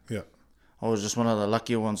off. Yeah. I was just one of the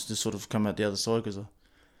luckier ones to sort of come out the other side, because I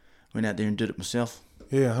went out there and did it myself.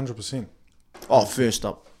 Yeah, 100%. Oh, first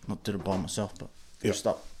up, not did it by myself, but first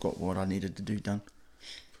up, got what I needed to do done.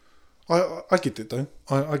 I get that though.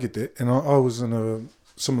 I get that, and I was in a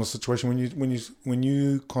similar situation when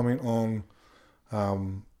you comment on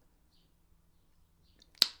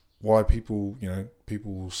why people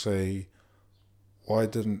will say, why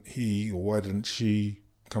didn't he or why didn't she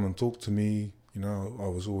come and talk to me? You know, I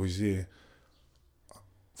was always there.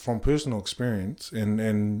 From personal experience,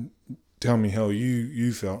 and tell me how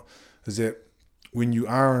you felt, is that when you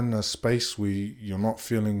are in a space where you're not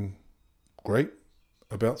feeling great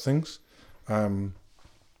about things, you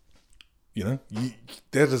know,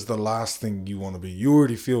 that is the last thing you want to be. You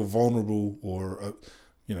already feel vulnerable, or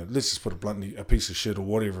you know, let's just put it bluntly, a piece of shit or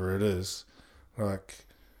whatever it is. Like,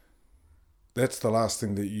 that's the last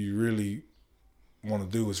thing that you really want to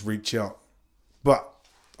do is reach out. But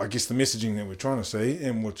I guess the messaging that we're trying to say,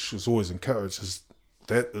 and which is always encouraged, is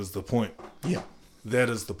that is the point. Yeah. That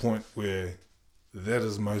is the point where that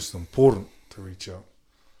is most important, to reach out.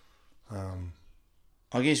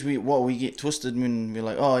 I guess we get twisted when we're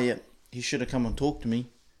like, oh yeah, he should have come and talked to me.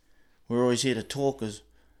 We're always here to talk, is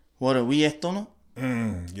why don't we act on it?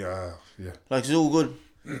 Yeah. Like, it's all good.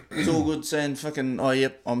 It's all good saying fucking, oh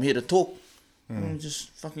yep, I'm here to talk.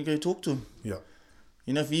 Just fucking go talk to him. Yeah.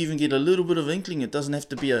 You know, if you even get a little bit of inkling, it doesn't have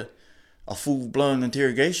to be a full-blown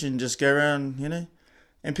interrogation. Just go around, you know.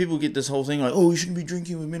 And people get this whole thing like, oh, you shouldn't be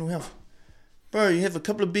drinking with mental health. Bro, you have a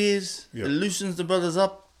couple of beers, Yeah. It loosens the brothers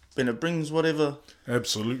up, and it brings whatever.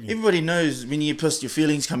 Absolutely. Everybody knows when you get pissed, your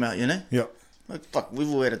feelings come out, you know. Yeah. Like, fuck, we've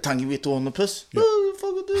all had a tongue weto on the piss. Yeah. Oh,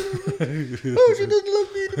 fucking do. Oh, she doesn't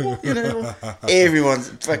love me anymore. You know, everyone's,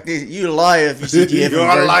 fuck, you're a liar if you said you haven't. You're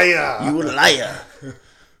a bro. liar. You're a liar.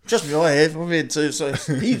 Trust me, I have. I've had so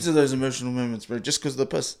heaps of those emotional moments, bro, just because of the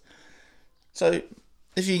piss. So,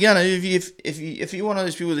 if you're gonna, if you're one of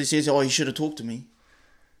those people that says, oh, you should have talked to me,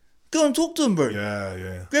 go and talk to him, bro.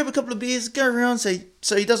 Yeah. Grab a couple of beers, go around, say,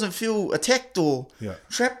 so he doesn't feel attacked or Yeah.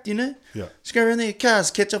 trapped, you know? Yeah. Just go around there, cars,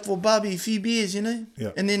 catch up for a barbie, a few beers, you know?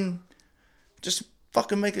 Yeah. And then just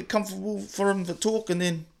fucking make it comfortable for him to talk, and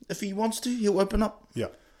then if he wants to, he'll open up, Yeah.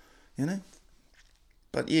 you know?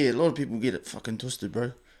 But yeah, a lot of people get it fucking twisted,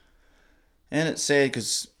 bro. And it's sad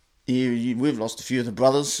because we've lost a few of the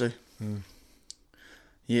brothers, so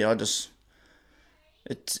yeah,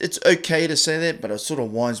 it's okay to say that, but it sort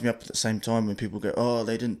of winds me up at the same time when people go, oh,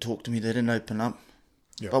 they didn't talk to me, they didn't open up.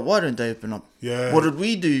 Yeah. But why didn't they open up? Yeah. What did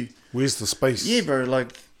we do? Where's the space? Yeah, bro,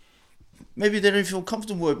 like, maybe they don't feel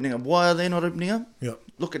comfortable opening up. Why are they not opening up? Yeah.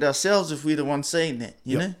 Look at ourselves if we're the ones saying that,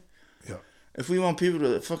 you Yep. know? Yeah. If we want people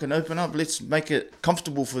to fucking open up, let's make it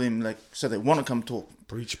comfortable for them, like, so they want to come talk.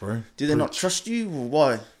 Preach, bro. Do they not Preach. trust you, or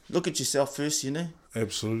why? Look at yourself first, you know?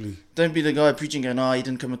 Absolutely. Don't be the guy preaching going, he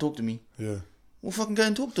didn't come and talk to me. Yeah. Well, fucking go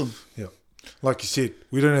and talk to him. Yeah. Like you said,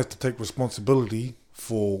 we don't have to take responsibility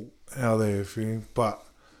for how they're feeling, but,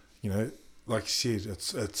 you know, like you said,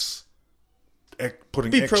 it's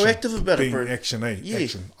putting Be action, proactive about it, being bro. action, Yeah.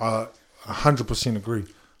 action. I 100% agree.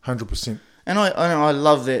 100%. And I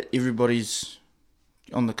love that everybody's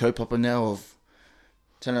on the kaupapa now of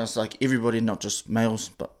telling us, like, everybody, not just males,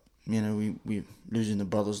 but, you know, we're losing the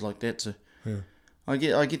brothers like that. So Yeah. I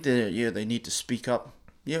get that, yeah, they need to speak up.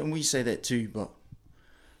 Yeah, and we say that too, but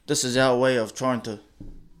this is our way of trying to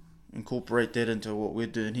incorporate that into what we're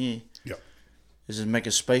doing here. Yeah. Is to make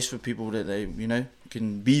a space for people that they, you know,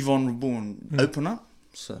 can be vulnerable and open up.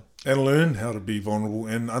 So, And learn how to be vulnerable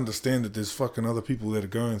and understand that there's fucking other people that are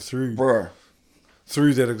going through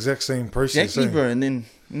that exact same process. exactly, eh? bro. And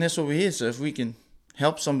that's what we're here. So if we can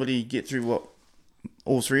help somebody get through what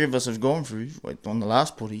all three of us have gone through on the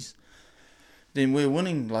last potties, then we're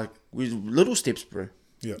winning. Like, we're little steps, bro.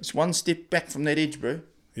 Yeah. It's one step back from that edge, bro.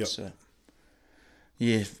 Yeah. So,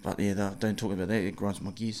 yeah, but yeah, don't talk about that. It grinds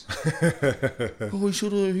my gears. Oh,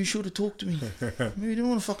 he should have talked to me. Maybe he didn't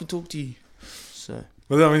want to fucking talk to you. So,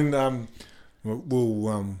 Well, I mean,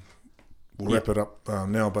 we'll wrap it up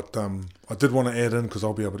now. But I did want to add in, because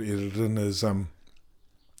I'll be able to edit it in, is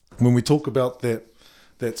when we talk about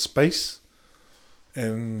that space,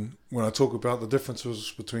 and when I talk about the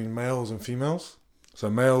differences between males and females. So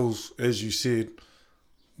males, as you said,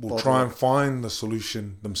 will try and find the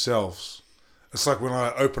solution themselves. It's like when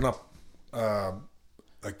I open up a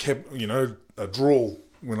drawer,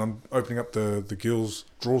 when I'm opening up the girls'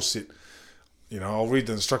 drawer set. You know, I'll read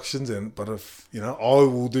the instructions, but if, you know, I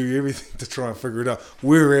will do everything to try and figure it out.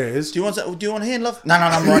 Whereas... do you want a hand, love? No,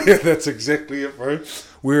 I'm right. Yeah, that's exactly it, bro.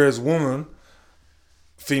 Whereas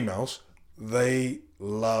females, they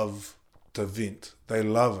love to vent. They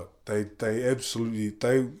love it. They absolutely,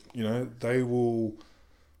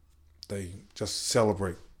 they just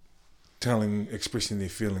celebrate expressing their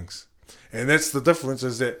feelings. And that's the difference,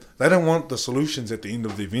 is that they don't want the solutions at the end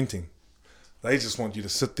of their venting. They just want you to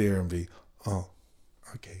sit there and be, oh,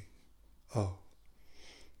 okay. Oh,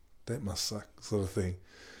 that must suck, sort of thing.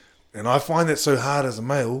 And I find that so hard as a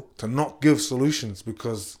male to not give solutions,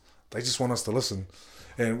 because they just want us to listen.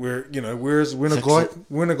 And whereas when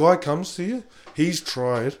a guy comes to you, he's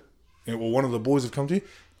tried, or one of the boys have come to you,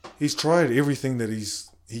 he's tried everything that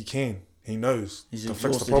he can. He knows He's to fix the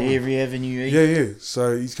exhausted problem. every avenue. Yeah.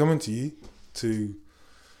 So he's coming to you you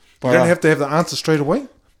But, don't have to have the answer straight away,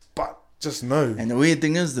 but just know. And the weird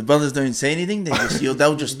thing is, the brothers don't say anything.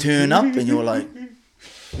 They'll just turn up, and you're like,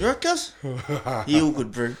 "You right, cuz?" You all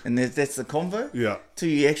good, bro. And that's the convo. Yeah. Till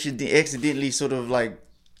you actually accidentally sort of like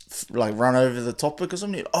run over the topic or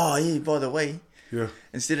something. Oh yeah, by the way. Yeah.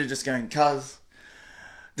 Instead of just going, "Cuz,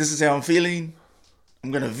 this is how I'm feeling.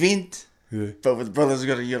 I'm gonna vent." Yeah. But with the brothers, you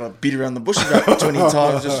gotta beat around the bush about 20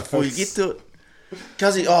 times just before you get to it.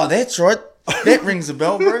 Cuzzy, that's right. That rings a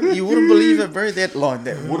bell, bro. You wouldn't believe it, bro. That line,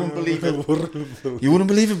 wouldn't believe it. You wouldn't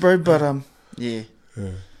believe it, bro. But yeah.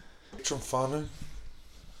 Whānau.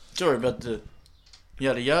 Sorry about the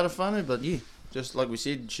yada whānau, but yeah, just like we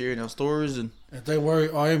said, sharing our stories and Don't worry,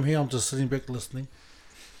 I am here. I'm just sitting back listening.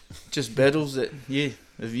 just battles that, yeah,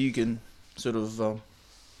 if you can sort of, how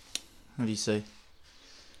do you say?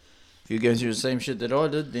 If you're going through the same shit that I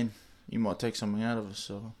did, then you might take something out of it.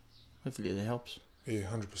 So hopefully that helps. Yeah,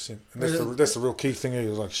 100%. And that's the real key thing,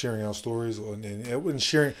 is like sharing our stories and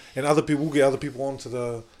sharing, and other people, we'll get other people onto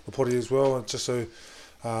the potty as well, and just so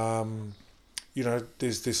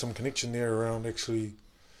there's some connection there around actually,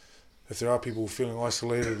 if there are people feeling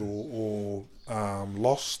isolated or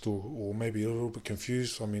lost or maybe a little bit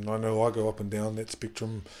confused. I mean, I know I go up and down that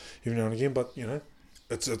spectrum every now and again, but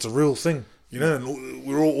it's a real thing, and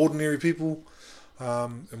we're all ordinary people.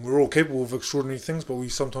 and we're all capable of extraordinary things, but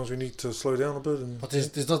sometimes we need to slow down a bit. And But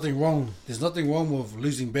there's nothing wrong. There's nothing wrong with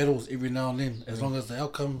losing battles every now and then, as long as the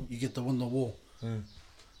outcome you get to win the war.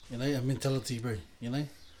 You know, a mentality, bro. You know.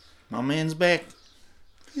 My man's back.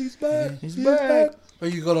 he's back. He's back.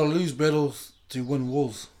 But you gotta lose battles to win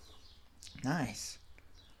wars. Nice.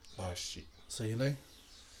 Nice shit. So you know.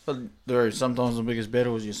 But there are sometimes the biggest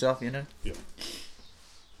battle is yourself, you know? Yeah.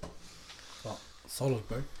 Oh, solid,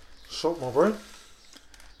 bro. Shot, my bro.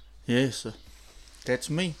 Yeah, so that's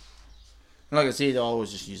me. And like I said, I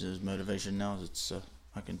always just use it as motivation now. It's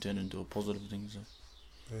I can turn it into a positive thing. So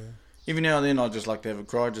Yeah. even now and then, I just like to have a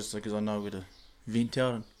cry just because I know where to vent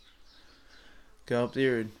out and go up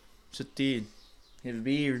there and sit there and have a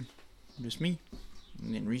beer and just me,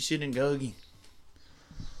 and then reset and go again.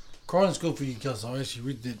 Crying's good for you guys. I actually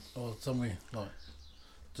read that or somewhere, like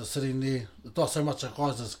just sitting there. It's not so much a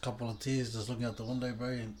cry, just a couple of tears, just looking out the window, bro,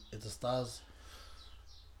 and at the stars.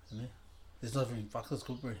 You know, there's nothing. Fuck, that's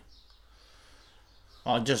good, bro.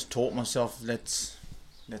 I just taught myself that's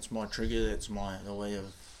my trigger. That's the way of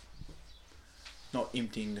not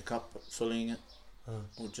emptying the cup, but filling it,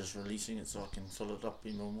 or just releasing it so I can fill it up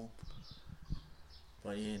even more.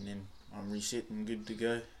 But yeah, and then I'm reset and good to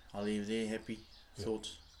go. I leave there happy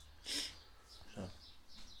thoughts. So,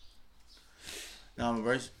 now, my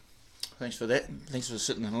bros, thanks for that. Thanks for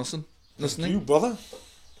sitting and listening. You, brother.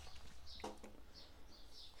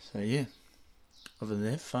 So yeah, other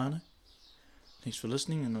than that, Whānau, thanks for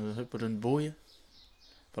listening, and I hope I didn't bore you.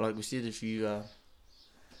 But like we said, if you are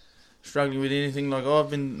struggling with anything like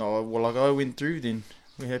like I went through, then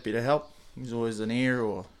we're happy to help. There's always an ear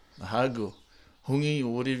or a hug or hungi or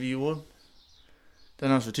whatever you want.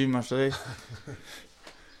 Don't ask for too much today.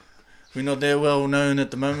 We're not that well known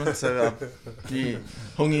at the moment, so yeah,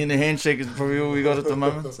 hungi and the handshake is probably all we got at the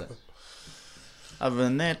moment. So other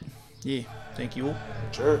than that, yeah, thank you all.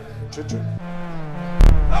 Sure.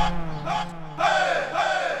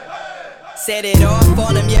 Set it off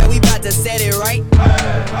on them, yeah, we bout to set it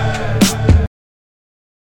right.